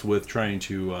tasked with trying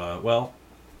to,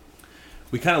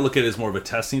 we kind of look at it as more of a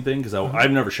testing thing because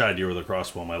I've never shot a deer with a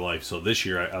crossbow in my life. So this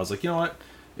year I was like, you know what?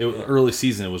 It was early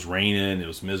season. It was raining. It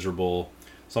was miserable.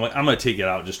 So I'm like, I'm going to take it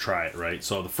out and just try it, right?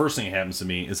 So the first thing that happens to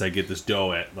me is I get this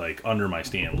doe at, like, under my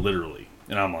stand, literally.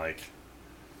 And I'm like,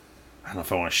 I don't know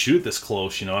if I want to shoot this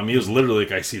close, you know? I mean, it was literally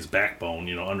like I see his backbone,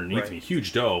 you know, underneath me.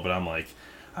 Huge doe, but I'm like,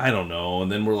 I don't know.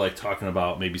 And then we're, like, talking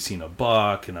about maybe seeing a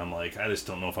buck, and I'm like, I just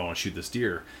don't know if I want to shoot this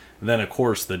deer. And then, of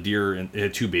course, the deer, it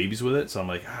had 2 babies with it, so I'm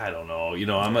like, I don't know. You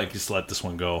know, I'm like, just let this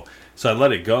one go. So I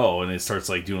let it go, and it starts,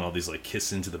 like, doing all these, like,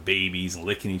 kissing to the babies and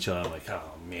licking each other. I'm like,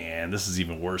 oh, man, this is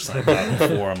even worse than I thought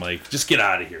before. I'm like, just get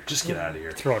out of here. Just get out of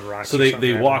here. Throwing rocks. So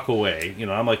they walk away. You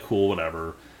know, I'm like, cool,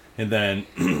 whatever. And then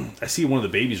I see one of the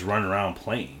babies running around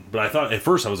playing. But I thought, at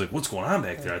first, I was like, what's going on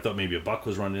back there? I thought maybe a buck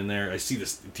was running in there. I see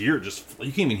this deer just,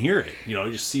 you can't even hear it. You know,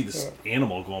 you just see this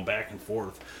animal going back and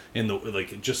forth in the,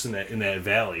 like, just in that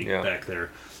valley back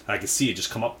there. I could see it just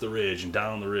come up the ridge and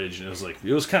down the ridge. And it was like,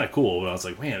 it was kind of cool. But I was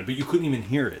like, man, but you couldn't even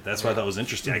hear it. That's why I thought it was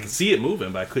interesting. I could see it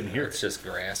moving, but I couldn't hear it. It's just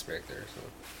grass back there.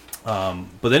 So.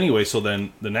 But anyway, so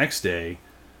then the next day,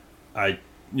 I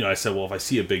said, well, if I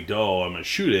see a big doe, I'm going to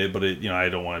shoot it, but I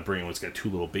don't want to bring it when it's got 2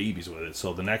 little babies with it.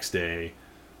 So the next day,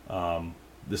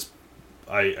 it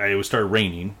started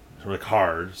raining, like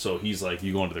hard. So he's like,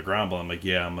 you going to the ground blind? I'm like,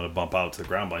 yeah, I'm going to bump out to the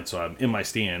ground blind. So I'm in my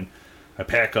stand. I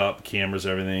pack up cameras,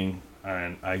 everything,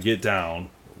 and I get down,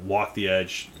 walk the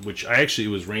edge, which it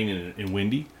was raining and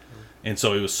windy. And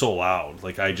so it was so loud.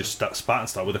 Like, I just spot and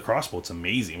stop with a crossbow. It's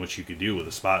amazing what you could do with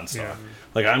a spot and stuff. Yeah.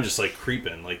 Like, I'm just like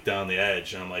creeping like down the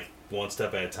edge, and I'm like one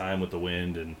step at a time with the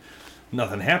wind, and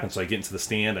nothing happens. So I get into the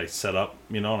stand, I set up,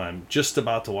 and I'm just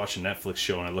about to watch a Netflix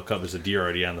show, and I look up, there's a deer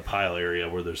already on the pile area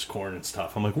where there's corn and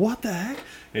stuff. I'm like, what the heck?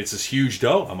 And it's this huge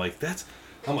doe. I'm like,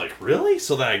 really?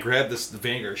 So then I grab this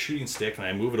Vanguard shooting stick, and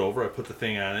I move it over. I put the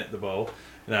thing on it, the bow,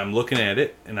 and I'm looking at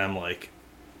it, and I'm like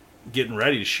getting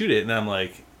ready to shoot it, and I'm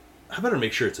like, I better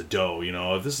make sure it's a doe.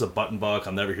 If this is a button buck,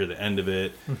 I'll never hear the end of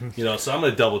it. So I'm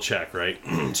going to double check, right?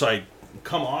 So I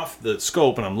come off the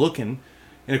scope, and I'm looking,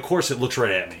 and of course it looks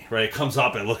right at me, right? It comes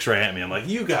up and it looks right at me. I'm like,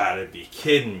 you gotta be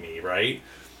kidding me, right?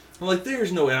 I'm like,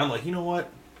 there's no way. I'm like, you know what?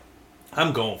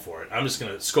 I'm going for it. I'm just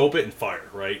going to scope it and fire,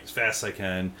 right? As fast as I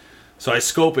can. So I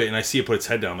scope it, and I see it put its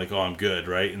head down. I'm like, oh, I'm good,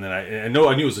 right? And then I knew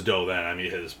it was a doe then. I mean,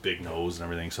 it had this big nose and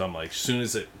everything. So I'm like, as soon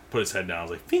as it put its head down, I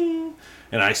was like, ping.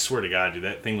 And I swear to God, dude,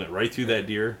 that thing went right through that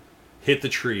deer, hit the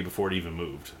tree before it even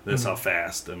moved. That's how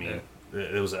fast. I mean,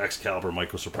 it was an Excalibur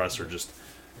microsuppressor, just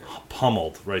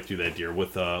pummeled right through that deer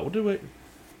with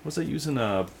was I using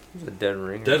a dead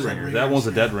ringer? Dead ringer. That one's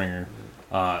a dead ringer,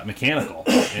 mechanical,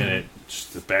 and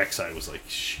the backside was like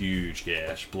huge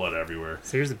gash, blood everywhere.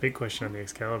 So here's the big question on the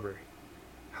Excalibur: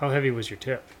 how heavy was your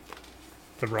tip?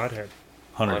 The broadhead.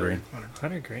 100 grain.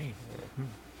 100 grain.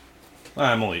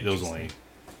 It was only,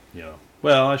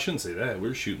 Well, I shouldn't say that. We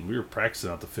were practicing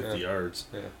out to 50 yards.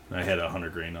 Yeah. And I had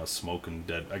 100 grain. I was smoking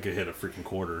dead. I could hit a freaking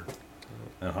quarter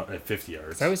at 50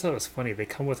 yards. I always thought it was funny. They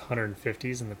come with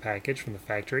 150s in the package from the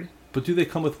factory. But do they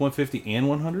come with 150 and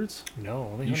 100s? No,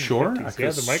 only 150s. You sure?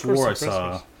 I swore I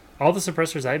saw. All the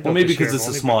suppressors I built. Well, maybe because it's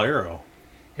a small arrow.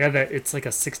 Yeah, it's like a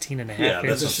 16.5. Yeah,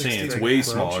 that's what I'm saying. It's way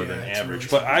smaller than average.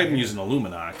 But I'm using a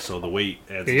Luminox, so the weight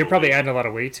adds. Yeah, you're probably adding a lot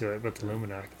of weight to it with the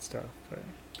Luminox and stuff. But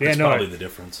that's probably the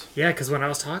difference. Yeah, because when I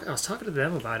was talking to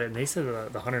them about it, and they said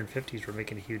the 150s were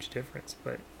making a huge difference,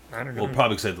 but I don't know. Well,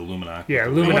 probably because I had the Luminox. Yeah,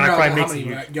 Luminox probably makes a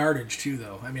huge yardage too,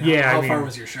 though. I mean, how far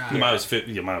was your shot? Mine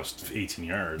was 18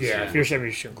 yards. Yeah, if you're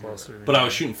shooting closer. But I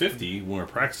was shooting 50 when we were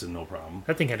practicing, no problem.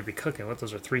 That thing had to be cooking. What,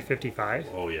 those are 355?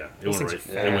 Oh yeah, it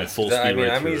went full speed.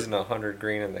 I'm using 100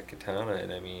 grain on the Katana,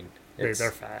 and I mean, They're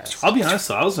fast. I'll be honest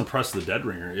though, I was impressed with the dead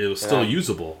ringer. It was still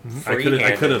usable. I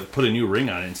could have put a new ring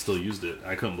on it and still used it.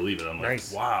 I couldn't believe it. I'm like,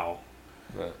 wow.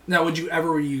 But, Now, would you ever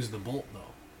reuse the bolt though?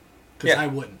 Because I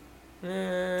wouldn't.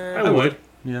 I would.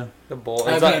 Yeah. The bolt.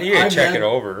 I've It's like, had- you can I've check had- it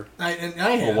over. I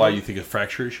Well, have. why you think a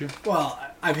fracture issue? Well,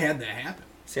 I've had that happen.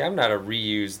 See, I'm not a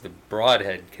reuse the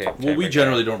broadhead kick. Well, we type of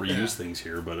generally guy. don't reuse things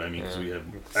here, but I mean, because we have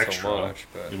so extra. much,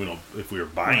 but- we don't. If we were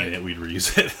buying it, we'd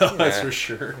reuse it. That's for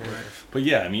sure. But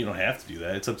yeah, I mean, you don't have to do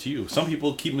that. It's up to you. Some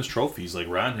people keep them as trophies. Like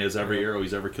Ron has every arrow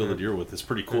he's ever killed a deer with. It's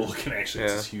pretty cool looking. Actually,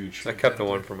 it's huge. I kept the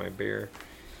one for my bear.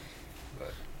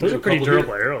 Those are pretty couple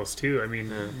durable arrows too. I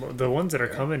mean, the ones that are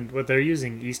coming, what they're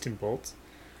using Easton bolts.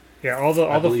 Yeah, all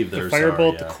the theirs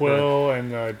Firebolt, are, the Quill,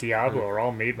 and the Diablo are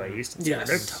all made by Easton. So Yes.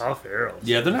 they're tough arrows.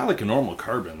 Yeah, they're not like a normal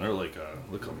carbon. They're like a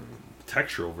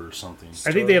texture over or something.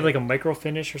 I think they have like a micro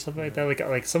finish or something like that.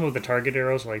 Like some of the target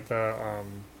arrows, like the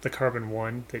Carbon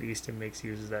 1 that Easton makes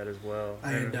uses that as well. I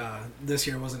had this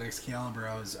year wasn't Excalibur.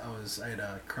 I had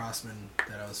a Crossman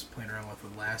that I was playing around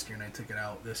with last year, and I took it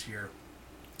out this year.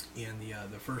 And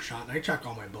the first shot, and I check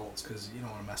all my bolts because you don't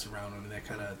want to mess around with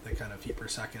them. They kind of feet per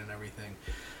second and everything.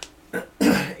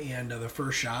 And the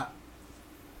first shot,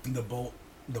 the bolt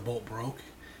broke,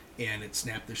 and it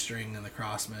snapped the string and the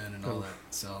Crossman and all that.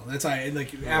 So that's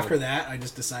after that, I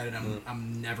just decided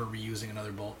I'm never reusing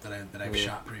another bolt that I've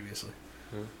shot previously.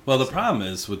 Well, the problem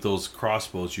is with those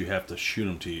crossbows, you have to shoot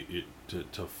them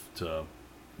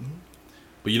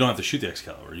but you don't have to shoot the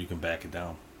Excalibur. You can back it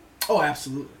down. Oh,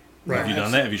 absolutely. Right. Have you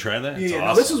done that? Have you tried that? It's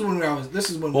Yeah. awesome. No, this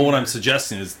is when. Well, what I'm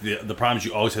suggesting is the problem is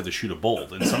you always have to shoot a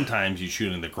bolt, and sometimes you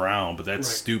shoot in the ground, but that's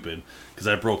stupid because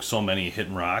I broke so many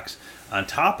hitting rocks. On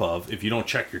top of, if you don't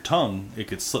check your tongue, it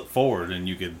could slip forward and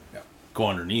you could go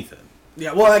underneath it.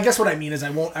 Yeah, well, I guess what I mean is I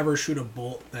won't ever shoot a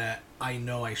bolt that I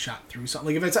know I shot through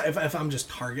something. Like if I'm just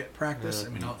target practice, I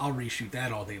mean, I'll reshoot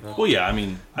that all day long. Well, yeah, I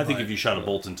mean, I think if you shot a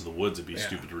bolt into the woods, it'd be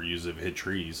stupid to reuse it if it hit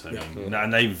trees. I mean, not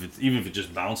even if it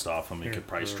just bounced off them, it could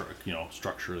probably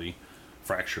structurally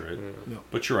fracture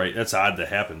it. But you're right, that's odd to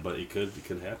happen, but it could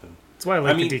happen. That's why I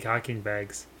like the decocking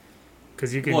bags.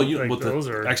 Because you can, with those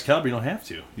the are... Excalibur, you don't have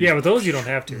to. With those you don't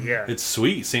have to, It's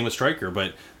sweet, same with Striker,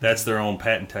 but that's their own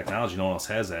patent technology. No one else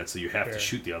has that, so you have to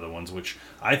shoot the other ones, which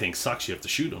I think sucks. You have to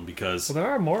shoot them because... Well,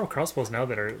 there are more crossbows now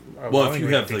that are... Well, if you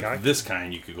have like this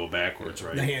kind, you could go backwards,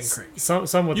 right? The hand crank.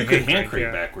 Some with you the can hand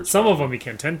crank backwards. Some of them you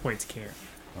can. 10 points you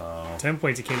can't. 10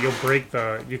 points you can't. You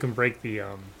can break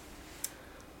the...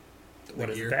 the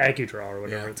AccuDraw or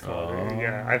whatever it's called.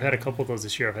 Yeah, I've had a couple of those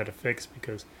this year I've had to fix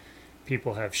because...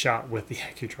 people have shot with the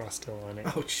AccuDraw still on it.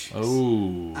 Ouch.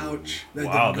 Oh. Ouch.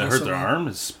 Wow, that hurt their arm?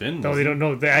 It spin? No, they don't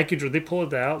know. The AccuDraw, they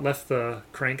pulled it out, left the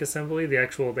crank assembly, they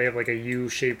have like a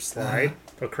U-shaped slide.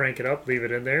 They'll crank it up, leave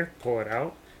it in there, pull it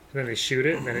out, and then they shoot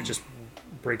it, and then it just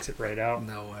breaks it right out.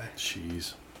 No way.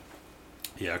 Jeez.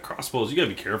 Yeah, crossbows, you gotta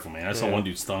be careful, man. I saw one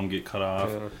dude's thumb get cut off.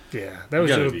 Yeah, that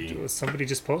was somebody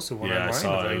just posted one online. Yeah, I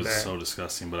saw it. It was that. so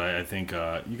disgusting, but I think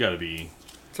you gotta be...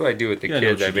 That's what I do with the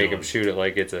kids. I make them shoot it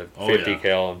like it's a 50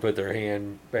 cal and put their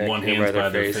hand back one hand by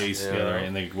their face. the other,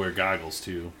 and they wear goggles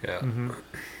too. Yeah.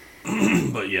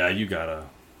 But yeah, you gotta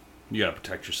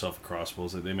protect yourself with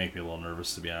crossbows. They make me a little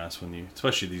nervous, to be honest,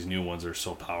 especially these new ones are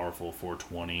so powerful,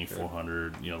 420,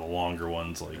 400. The longer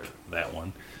ones like that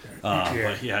one.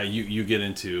 But yeah, you get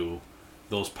into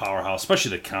those powerhouse,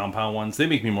 especially the compound ones. They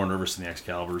make me more nervous than the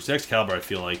Excaliburs. The Excalibur, I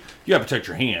feel like you gotta protect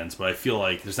your hands, but I feel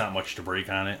like there's not much to break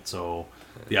on it, so.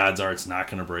 The odds are it's not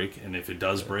going to break, and if it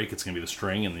does break, it's going to be the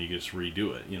string, and then you just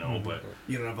redo it, But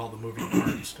you don't have all the moving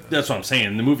parts. That's what I'm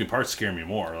saying. The moving parts scare me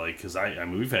more, because I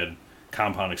mean, we've had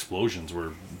compound explosions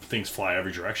where things fly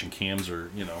every direction. Cams are,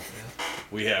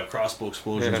 we have crossbow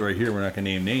explosions right here. We're not going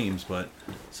to name names, but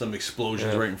some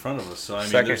explosions right in front of us. So I mean,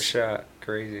 second shot,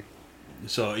 crazy.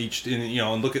 So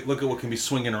and look at what can be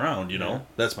swinging around.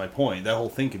 That's my point. That whole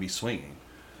thing can be swinging,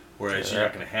 whereas you're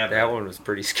not going to have that. One was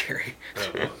pretty scary.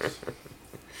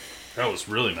 That was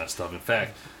really messed up. In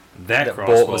fact, that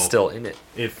crossbow bolt was still in it.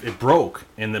 If it broke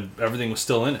and everything was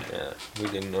still in it. Yeah, we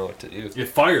didn't know what to do. It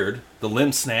fired, the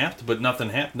limb snapped, but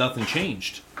nothing happened. Nothing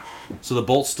changed. So the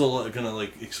bolt's still gonna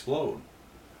explode.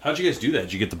 How'd you guys do that?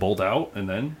 Did you get the bolt out and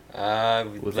then?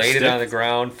 We laid it on the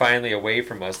ground, finally away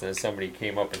from us, and then somebody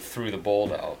came up and threw the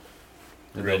bolt out.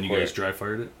 And then you guys dry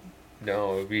fired it?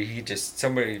 No,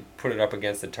 somebody put it up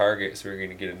against the target, so we were going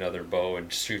to get another bow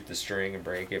and shoot the string and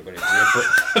break it, but it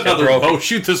broke. Oh,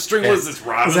 shoot the string! What is this,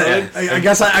 Robin Hood? I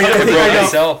guess I think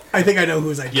I know. I think I know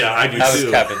whose idea. Yeah, I do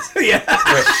too. That was Kevin's.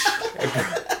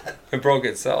 Yeah. It broke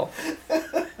itself.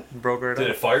 Broke right Did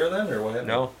up. it fire then, or what happened?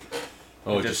 No.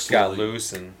 Oh, it just got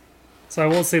loose and So I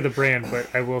won't say the brand, but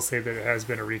I will say that it has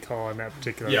been a recall on that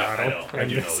particular model. I know. I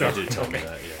do know. So, They did tell me okay.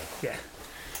 that, yeah.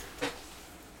 Yeah.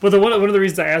 But one of the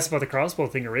reasons I asked about the crossbow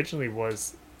thing originally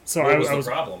was What was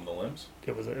the problem? The limbs?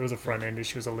 It was a front end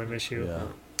issue. It was a limb issue. Yeah.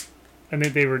 And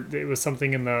it was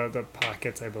something in the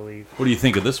pockets, I believe. What do you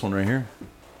think of this one right here?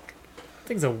 I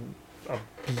think it's a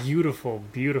beautiful,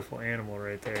 beautiful animal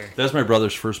right there. That's my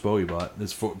brother's first bow he bought.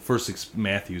 His first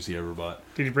Matthews he ever bought.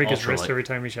 Did he break his wrist Ultralight. every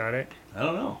time he shot it? I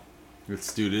don't know.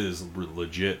 This dude is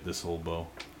legit, this whole bow.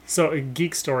 So, a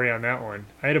geek story on that one.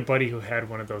 I had a buddy who had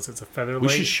one of those. It's a featherlight. We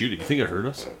should shoot it. You think it hurt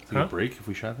us? Think Huh? it'd break if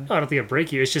we shot that? No, I don't think it'd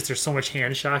break you. It's just there's so much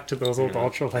hand shock to those old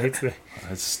ultralights. That,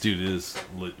 This dude is,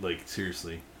 like,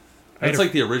 seriously. I had That's a-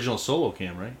 like the original solo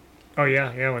cam, right? oh,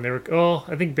 yeah, when they were... Oh,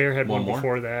 I think Bear had One one more?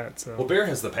 before that. So Well, Bear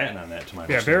has the patent on that, to my yeah,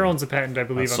 understanding. Bear owns the patent, I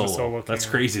believe, on the solo cam. That's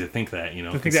crazy to think that, you know.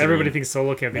 I think that everybody considering thinks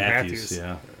solo cam, think Matthews.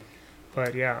 Yeah.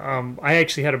 But yeah, I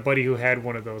actually had a buddy who had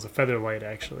one of those, a featherlight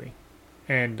actually,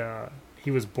 and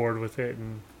he was bored with it.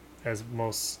 And as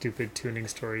most stupid tuning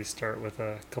stories start with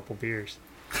a couple beers,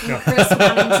 no. Chris wanting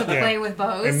to Yeah. play with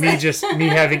bows. And me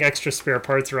having extra spare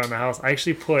parts around the house, I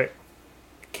actually put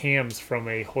cams from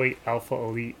a Hoyt Alpha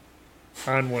Elite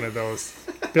on one of those,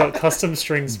 built custom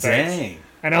string specs. Dang.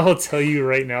 And I will tell you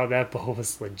right now, that bow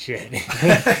was legit.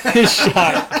 It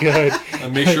shot good. A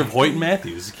mixture of Hoyt and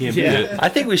Matthews. You can't beat Yeah. it. I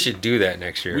think we should do that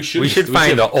next year. We should. We should We find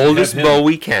should the oldest have him. bow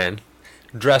we can,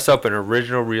 dress up in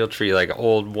original Realtree, like an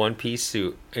old one-piece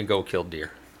suit, and go kill deer.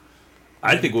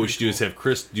 I think what we should do is have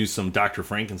Chris do some Dr.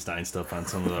 Frankenstein stuff on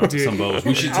some of the, Dude. some bows.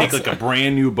 We should take like a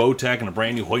brand new Bowtech and a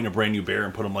brand new Hoyt and a brand new Bear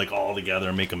and put them like all together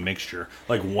and make a mixture.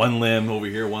 Like one limb over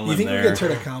here, one You limb think we there. could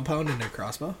turn a compound into a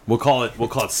crossbow? We'll call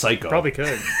it Psycho. Probably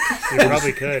could. You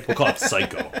probably could. We'll call it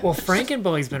Psycho. Well,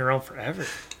 Frankenbowie's been around forever.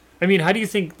 I mean, how do you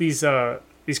think these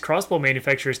crossbow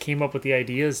manufacturers came up with the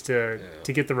ideas to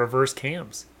get the reverse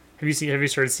cams? Have you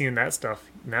started seeing that stuff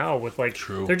now with like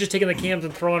True. they're just taking the cams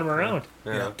and throwing them around,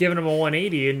 giving them a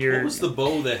 180, and you're What was the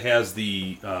bow that has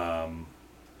the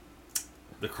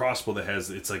crossbow that has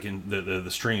it's like in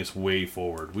the string is way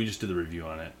forward? We just did the review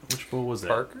on it. Which bow was that?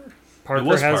 Parker? Parker It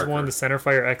was has Parker. one, the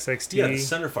Centerfire XXT. Yeah, the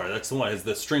centerfire. That's the one.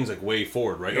 The string's like way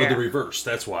forward, right? Or Yeah. the reverse.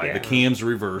 That's why Yeah. the cam's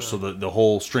reverse, so the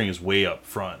whole string is way up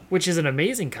front. Which is an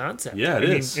amazing concept. Yeah, it I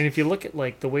mean, is. And if you look at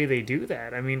like the way they do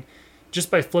that, I mean, just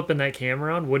by flipping that cam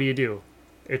around, what do?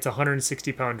 It's a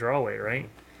 160-pound draw weight, right?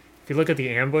 If you look at the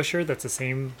ambusher, that's the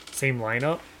same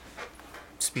lineup,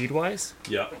 speed-wise.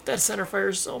 Yeah. That centerfire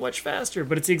is so much faster,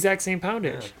 but it's the exact same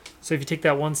poundage. So if you take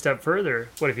that one step further,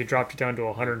 what if you dropped it down to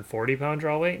a 140-pound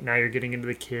draw weight? Now you're getting into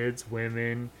the kids,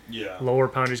 women, Yeah. lower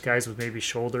poundage guys with maybe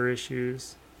shoulder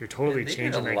issues. You're totally They did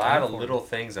changing a that lot of cam little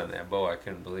things on that bow I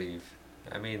couldn't believe.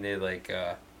 I mean, they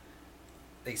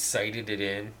they sighted it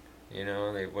in. You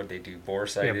know, what they do, bore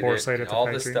sighted bore it. sight at the all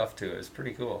this factory. stuff to it. It's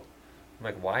pretty cool. I'm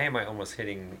like, why am I almost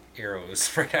hitting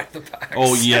arrows right out of the box?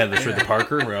 Oh yeah, that's right. The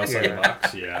Parker, we're outside Yeah. the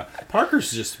box. Yeah,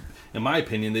 Parker's just, in my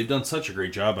opinion, they've done such a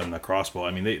great job on the crossbow.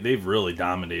 I mean, they've really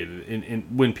dominated. And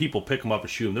when people pick them up and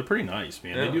shoot them, they're pretty nice,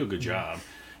 man. Yeah. They do a good job.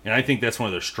 And I think that's one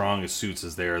of their strongest suits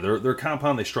is there. Their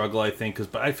compound, they struggle, I think,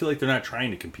 but I feel like they're not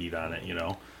trying to compete on it. You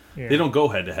know, Yeah. they don't go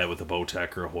head to head with a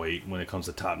Bowtech or a Hoyt when it comes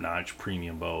to top notch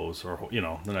premium bows, or they're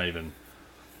not even.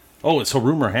 Oh, and so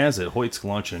rumor has it Hoyt's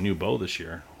launching a new bow this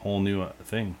year, whole new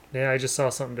thing. Yeah, I just saw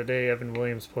something today. Evan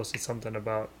Williams posted something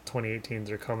about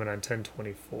 2018s are coming on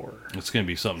 1024. It's going to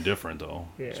be something different, though.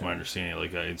 Yeah. It's my understanding.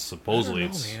 Like it's I supposedly don't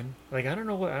know, it's. man. Like I don't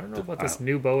know about this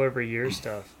new bow every year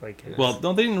stuff. Like Well,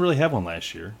 no, they didn't really have one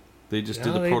last year. They just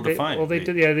did the Pro Defiant. Well, they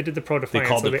did the Pro They Defiant.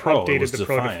 called so it they Pro. It updated was the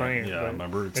Pro Defiant. Defiant. Yeah, but-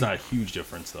 remember? It's and- not a huge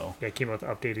difference, though. Yeah, it came out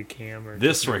with the updated cam. Or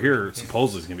This right here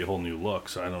supposedly is going to be a whole new look,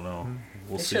 so I don't know.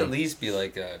 We'll It see. should at least be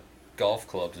like golf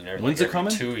clubs and everything. When's it every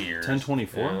coming? 2 years.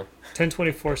 1024? Yeah.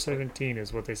 10/24/17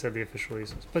 is what they said the official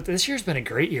release was. But this year's been a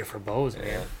great year for bows,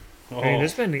 man. Yeah. I mean,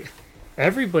 there's been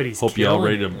everybody's. Hope you all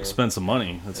killing ready it. to spend some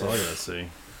money. That's all I got to say.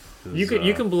 'Cause, You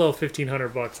can blow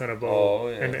 $1,500 on a bow Oh,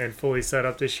 yeah. and fully set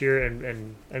up this year,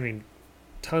 and I mean,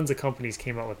 tons of companies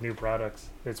came out with new products.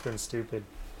 It's been stupid.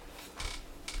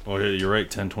 Oh, yeah, you're right.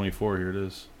 1024. Here it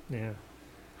is. Yeah.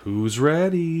 Who's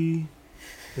ready?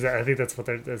 I think is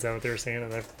that what they were saying in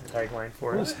their tagline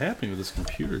for What is it? happening with this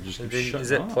computer? Just keeps shutting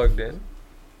Is it off. plugged in?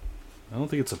 I don't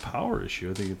think it's a power issue.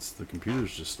 I think it's the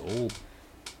computer's just old.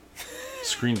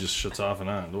 Screen just shuts off and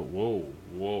on. Oh,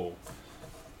 whoa.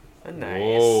 Nice.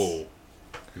 Whoa.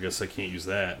 I guess I can't use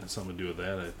that. It's something to do with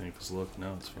that, I think. Because look,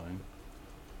 now it's fine.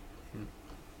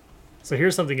 So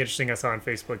here's something interesting I saw on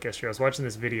Facebook yesterday. I was watching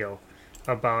this video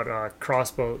about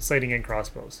sighting in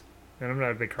crossbows. And I'm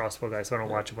not a big crossbow guy, so I don't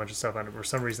watch a bunch of stuff on it. For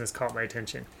some reason, this caught my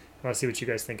attention. I want to see what you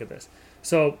guys think of this.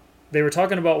 So they were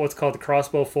talking about what's called the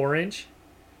crossbow 4-inch,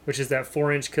 which is that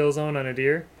 4-inch kill zone on a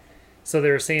deer. So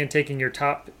they were saying taking your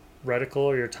top reticle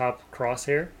or your top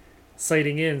crosshair,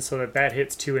 sighting in so that that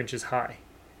hits 2 inches high.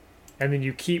 And then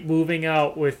you keep moving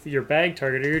out with your bag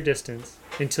target or your distance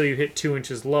until you hit 2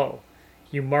 inches low.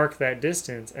 You mark that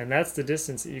distance, and that's the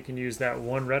distance that you can use that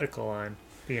one reticle on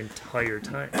the entire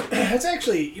time. That's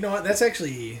actually, you know what? That's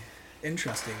actually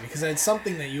interesting because it's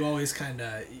something that you always kind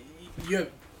of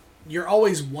you're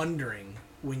always wondering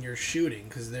when you're shooting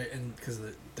because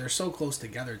they're so close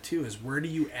together too. Is where do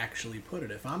you actually put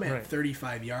it? If I'm at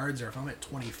 35 yards or if I'm at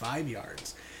 25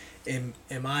 yards, am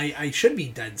I should be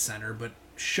dead center, but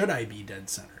should I be dead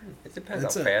center? It depends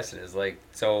how fast it is. Like,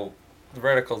 so the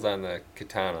reticles on the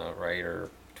katana, right, are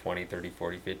 20, 30,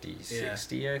 40, 50,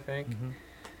 60, I think. Mm-hmm.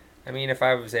 I mean, if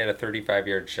I was at a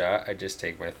 35-yard shot, I'd just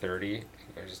take my 30 and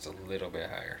go just a little bit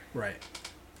higher. Right.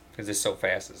 Because it's so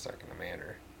fast, it's not going to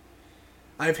matter.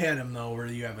 I've had them, though, where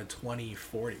you have a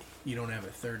 20-40. You don't have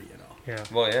a 30 at all. Yeah.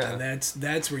 Well, yeah. And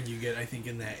that's where you get, I think,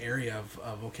 in that area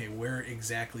of okay, where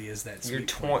exactly is that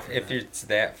sweet point? If it's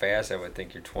that fast, I would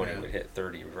think your 20 would hit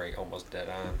 30 right almost dead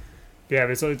on. Yeah,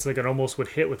 but it's like it almost would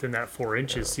hit within that 4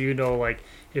 inches. So you know, like,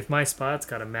 if my spot's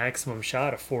got a maximum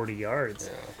shot of 40 yards,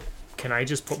 can I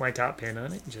just put my top pin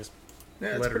on it and just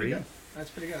let it read? Good.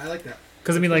 That's pretty good. I like that.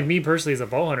 Because, I mean, like, me personally as a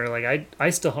bow hunter, like, I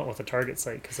still hunt with a target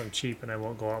sight because I'm cheap and I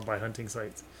won't go out and buy hunting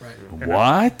sights. Right. And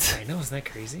what? I know, isn't that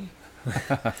crazy?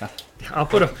 I'll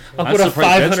put a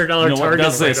 $500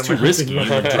 target sight. That's too risky. You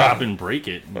drop and break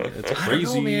it. It's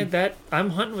crazy. I don't know, man. I'm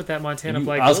hunting with that Montana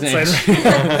Black Gold sight.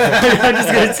 I'm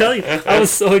just gonna tell you, I was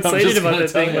so excited about that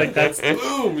thing. Like, that's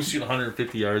boom, we shoot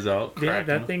 150 yards out. Yeah,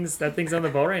 that thing's on the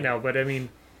bow right now. But I mean,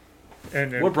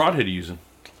 and what broadhead are you using?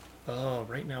 Oh,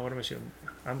 right now, what am I shooting?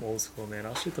 I'm old school, man.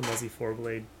 I'll shoot the Muzzy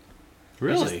 4-blade.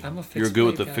 Really? I'm a fixed You're good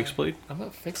with the guy. fixed blade? I'm a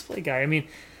fixed blade guy. I mean,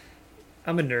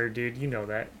 I'm a nerd, dude. You know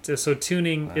that. So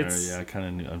tuning, it's yeah, I kind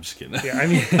of knew. I'm just kidding. Yeah,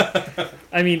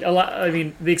 I mean, a lot. I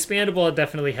mean, the expandable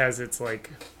definitely has its like,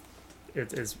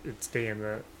 it's day in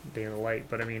the light.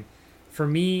 But I mean, for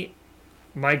me,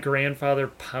 my grandfather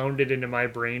pounded into my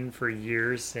brain for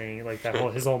years, saying like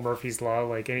his whole Murphy's Law,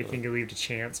 like anything you leave to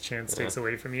chance takes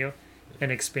away from you. And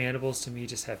expandables to me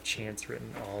just have chance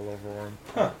written all over them.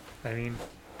 Huh. I mean,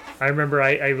 I remember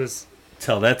I was.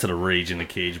 Tell that to the Rage in the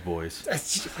Cage boys. I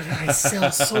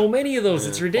sell so many of those.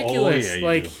 It's ridiculous. Oh,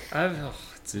 yeah,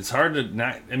 it's hard to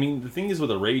not. I mean, the thing is with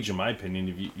a Rage, in my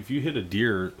opinion, if you hit a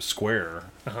deer square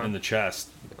in the chest,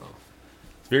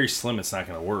 it's very slim. It's not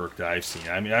going to work that I've seen.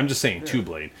 I mean, I'm just saying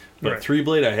 2-blade, but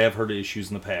 3-blade, I have heard of issues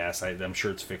in the past. I'm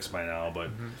sure it's fixed by now, but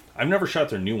I've never shot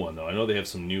their new one though. I know they have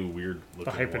some new weird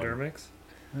looking. The hypodermics.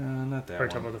 Not that or one.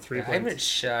 talking about the 3-blade. I haven't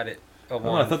shot it. I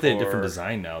thought they had different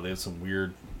design now. They have some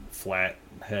weird flat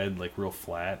head, like real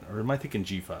flat. Or am I thinking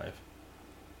G5?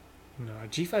 No,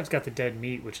 G5's got the dead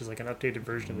meat, which is like an updated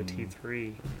version of the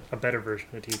T3, a better version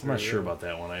of the T3. I'm not sure about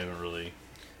that one. I haven't really.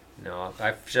 No,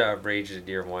 I've shot Rage a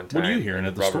deer one time. What are you hearing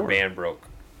at the rubber store? band broke.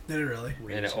 Did it really?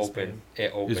 And it opened.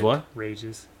 It opened. Is what?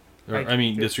 Rages. I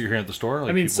mean, that's what you're hearing at the store? Like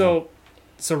I mean, people...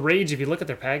 so Rage, if you look at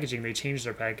their packaging, they changed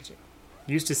their packaging.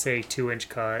 Used to say 2-inch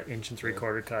cut, 1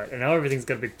 3/4 cut, and now everything's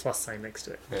got a big plus sign next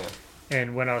to it. Yeah.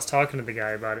 And when I was talking to the guy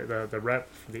about it, the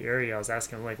rep for the area, I was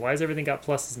asking him, like, why has everything got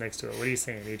pluses next to it? What are you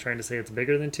saying? Are you trying to say it's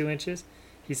bigger than 2 inches?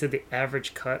 He said the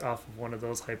average cut off of one of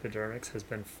those hypodermics has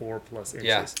been 4+ inches.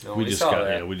 Yeah, no, we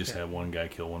just had one guy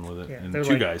kill one with it, and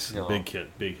 2 guys,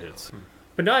 big hits.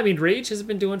 But no, I mean, Rage has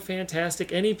been doing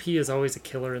fantastic. NEP is always a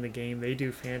killer in the game. They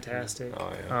do fantastic.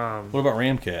 Oh, yeah. What about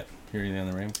Ramcat? Hear anything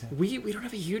on the Ramcat? We don't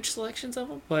have a huge selections of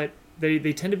them, but they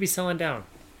tend to be selling down.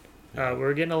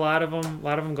 We're getting a lot of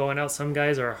them going out. Some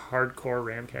guys are hardcore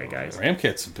Ramcat guys.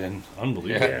 Ramcats have been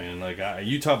unbelievable, man. Like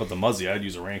you talk about the Muzzy, I'd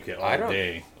use a Ramcat all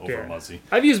day over a Muzzy.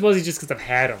 I've used Muzzy just because I've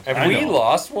had them. Have we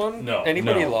lost one? No.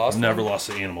 Anybody lost? I've never lost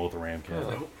an animal with a Ramcat.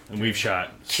 Oh. And we've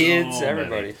shot kids, so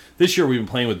everybody. Many. This year we've been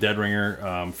playing with Dead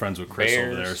Ringer, friends with Chris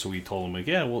Bears. over there. So we told him, like,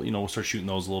 yeah, we'll start shooting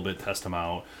those a little bit, test them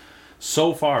out.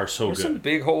 So far, so There's good. some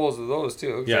big holes of those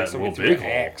too. Looks yeah, like big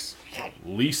hacks. At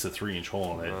least a 3-inch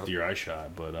hole in that deer I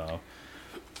shot, but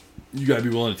you gotta be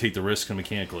willing to take the risk and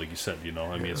mechanical, like you said.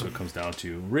 I mean, that's what it comes down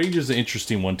to. Rage is an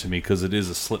interesting one to me because it is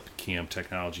a slip cam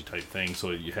technology type thing, so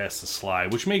it has to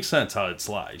slide, which makes sense how it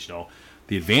slides.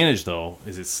 The advantage though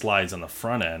is it slides on the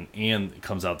front end and it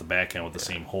comes out the back end with the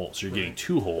same hole, so you're getting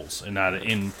 2 holes and not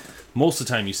in. Most of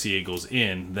the time you see it goes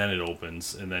in, then it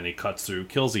opens, and then it cuts through,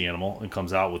 kills the animal, and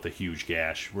comes out with a huge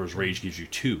gash, whereas Rage gives you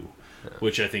 2,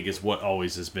 which I think is what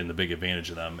always has been the big advantage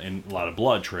of them, and a lot of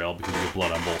blood trail because you have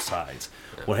blood on both sides.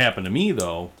 What happened to me,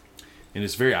 though, And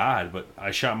it's very odd, but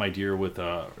I shot my deer with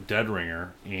a dead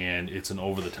ringer, and it's an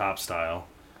over-the-top style.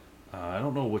 I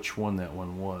don't know which one that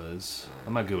one was.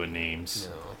 I'm not good with names.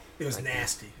 No. It was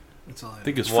nasty. That's all I know. I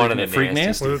think it's One of the Freak nasties.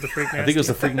 Nasty. Was it the Freak I think it was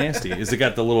the Freak Nasty. Is it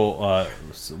got the little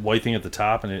white thing at the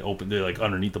top, and it opened? They're like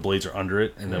underneath the blades or under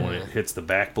it, and then when it hits the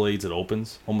back blades, it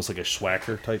opens, almost like a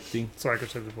Schwacker type thing. So I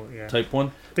could say the boy, yeah. Type one.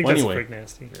 I think Well, that's anyway, Freak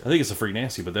Nasty. I think it's a Freak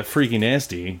Nasty, but that Freaky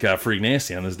Nasty got Freak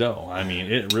Nasty on his dough. I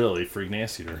mean, it really Freak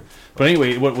Nastied her. But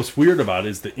anyway, what was weird about it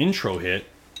is the intro hit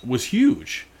was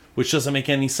huge, which doesn't make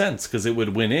any sense because it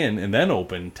would went in and then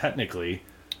open technically.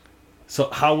 So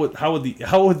how would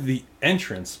the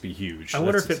entrance be huge? I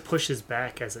wonder if it pushes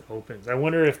back as it opens. I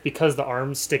wonder if because the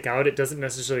arms stick out, it doesn't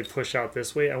necessarily push out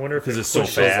this way. I wonder if because it it's so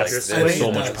pushes fast, this there's way. so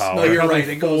It much does. power. No, you're Probably right.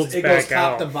 It folds goes back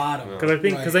top out. to bottom. Because I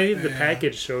think Right. the Yeah.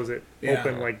 package shows it Yeah.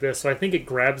 open like this, so I think it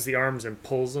grabs the arms and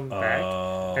pulls them back,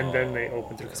 and then they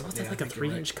open through. Because was that Yeah, like I a think you're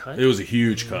 3-inch cut? It was a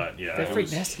huge cut. Yeah, That it Freak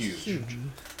was Nasty is huge.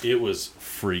 It was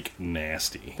freak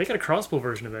nasty. They got a crossbow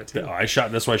version of that too. I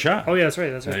shot. That's what I shot. Oh yeah, that's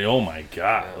right. That's right. Oh my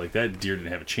god! Like that deer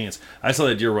didn't have a chance. I saw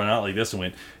that deer run out like this and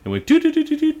went do do do do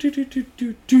do do do do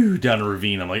do do down a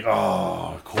ravine. I'm like,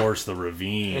 oh, of course the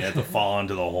ravine. I had to fall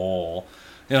into the hole.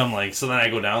 And I'm like, so then I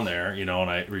go down there, and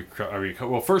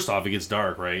well, first off, it gets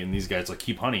dark, right? And these guys like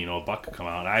keep hunting, a buck could come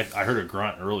out. And I heard a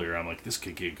grunt earlier. I'm like, this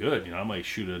could get good, I might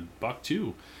shoot a buck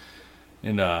too.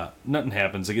 And nothing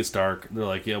happens. It gets dark. They're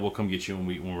like, yeah, we'll come get you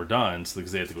when we're done, so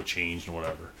because they have to go change and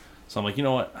whatever. So I'm like, you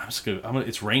know what? I'm gonna.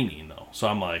 It's raining though, so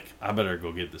I'm like, I better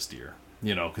go get this deer,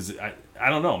 because I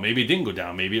don't know. Maybe it didn't go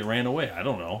down. Maybe it ran away. I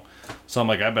don't know. So I'm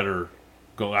like, I better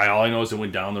go. All I know is it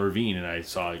went down the ravine, and I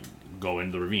saw it go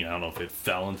into the ravine. I don't know if it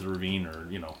fell into the ravine or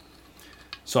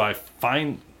So I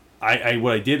find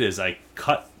what I did is I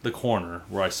cut the corner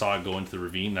where I saw it go into the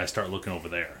ravine, and I start looking over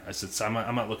there. I said, so I'm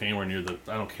not looking anywhere near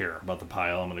I don't care about the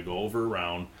pile. I'm going to go over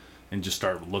around and just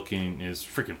start looking. It's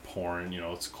freaking pouring,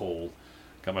 it's cold.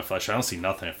 Got my flashlight. I don't see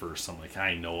nothing at first. I'm like,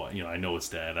 I know it's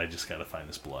dead. I just got to find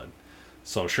this blood.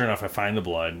 So sure enough, I find the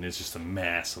blood, and it's just a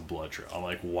massive blood trail. I'm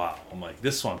like, wow. I'm like,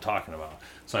 this is what I'm talking about.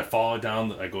 So I follow it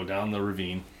down. I go down the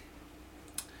ravine,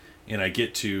 and I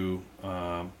get to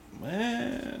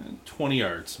 20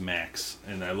 yards max,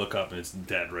 and I look up, and it's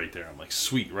dead right there. I'm like,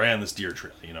 sweet, right on this deer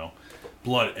trail,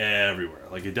 blood everywhere.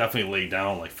 Like it definitely laid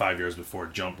down like 5 years before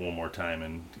it jumped one more time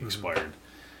and expired.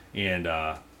 And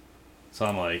so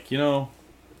I'm like,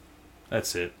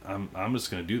 that's it. I'm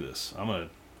just gonna do this. I'm gonna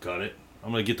gut it. I'm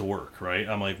gonna get to work, right?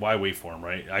 I'm like, why wait for him,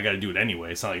 right? I got to do it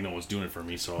anyway. It's not like no one's doing it for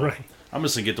me, so Right. I'm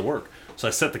just gonna get to work. So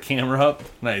I set the camera up.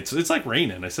 And it's like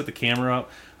raining. I set the camera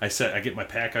up. I get my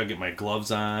pack out, get my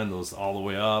gloves on, those all the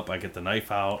way up. I get the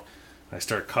knife out. I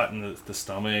start cutting the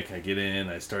stomach. I get in.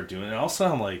 I start doing it. And all of a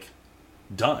sudden, I'm like,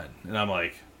 done. And I'm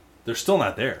like, they're still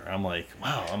not there. I'm like,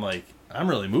 wow. I'm like, I'm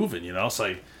really moving, So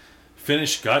I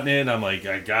finished gutting it. I'm like,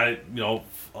 I got it,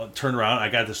 turned around. I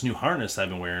got this new harness I've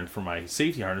been wearing for my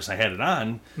safety harness. I had it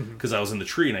on because I was in the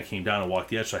tree and I came down and walked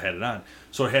the edge, so I had it on.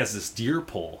 So it has this deer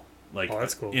pull. Like, oh,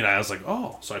 that's cool. I was like,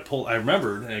 oh. So I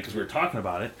remembered, because we were talking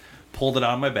about it, pulled it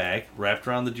out of my bag, wrapped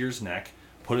around the deer's neck,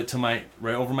 put it to right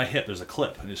over my hip. There's a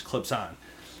clip, and it just clips on.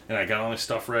 And I got all my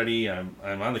stuff ready. I'm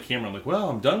on the camera. I'm like, well,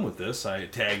 I'm done with this. I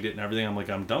tagged it and everything. I'm like,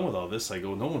 I'm done with all this. I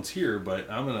go, no one's here,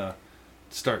 but I'm going to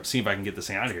start seeing if I can get this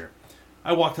thing out of here.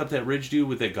 I walked up that ridge, dude,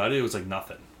 with that gut. It was like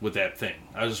nothing with that thing.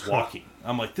 I was just walking.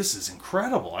 I'm like, this is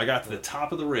incredible. I got to the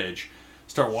top of the ridge,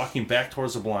 start walking back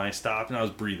towards the blind, stopped, and I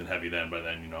was breathing heavy by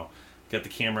then. Got the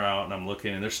camera out, and I'm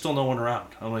looking, and there's still no one around.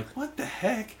 I'm like, what the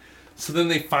heck? So then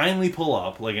they finally pull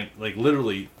up, like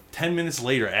literally 10 minutes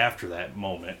later after that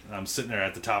moment. I'm sitting there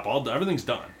at the top. Everything's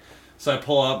done. So I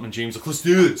pull up, and James is like,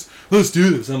 let's do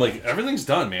this. And I'm like, everything's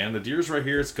done, man. The deer's right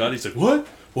here. It's gutted. He's like,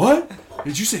 what?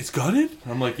 Did you say it's gutted?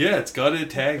 I'm like, yeah, it's gutted,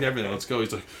 tagged, everything. Let's go.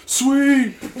 He's like,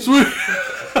 sweet.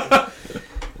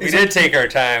 We did take our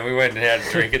time. We went and had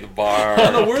a drink at the bar. I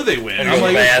don't know where they went. I'm I'm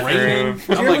like, like, bathroom. it's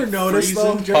Did raining. you I'm ever notice, though?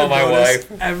 freezing. Did you ever Call my notice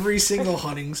wife. every single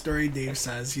hunting story Dave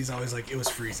says, he's always like, it was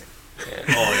freezing. Oh,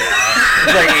 yeah.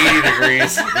 It's like 80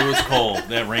 degrees. It was cold.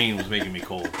 That rain was making me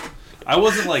cold. I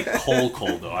wasn't like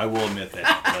cold, though. I will admit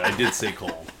that. But I did say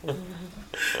cold.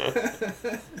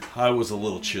 I was a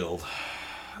little chilled.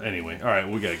 Anyway, all right,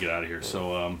 we got to get out of here.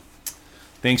 So,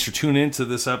 thanks for tuning in to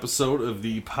this episode of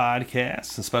the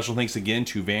podcast. And special thanks again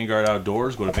to Vanguard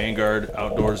Outdoors. Go to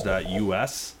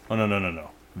vanguardoutdoors.us. Oh, no.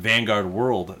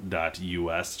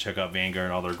 vanguardworld.us. Check out Vanguard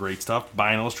and all their great stuff.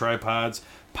 Binos, tripods,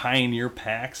 Pioneer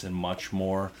packs, and much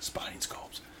more. Spotting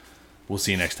scopes. We'll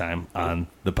see you next time on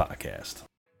the podcast.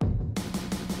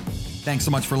 Thanks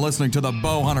so much for listening to the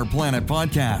Bowhunter Planet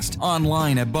podcast,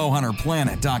 online at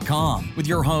bowhunterplanet.com with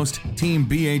your host, Team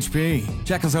BHP.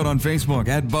 Check us out on Facebook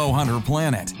at Bowhunter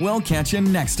Planet. We'll catch you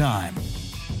next time.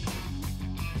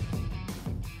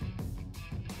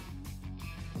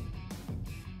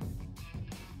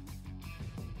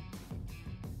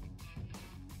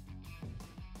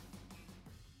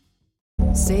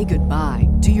 Say goodbye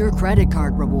to your credit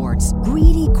card rewards.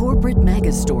 Greedy corporate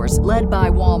mega stores, led by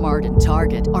Walmart and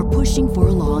Target, are pushing for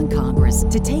a law in Congress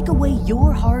to take away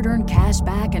your hard-earned cash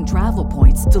back and travel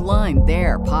points to line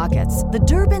their pockets. The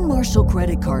Durbin-Marshall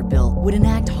credit card bill would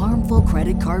enact harmful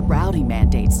credit card routing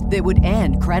mandates that would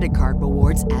end credit card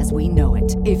rewards as we know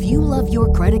it. If you love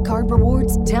your credit card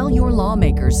rewards, tell your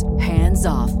lawmakers, hands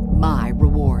off my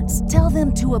rewards. Tell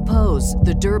them to oppose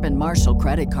the Durbin-Marshall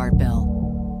credit card bill.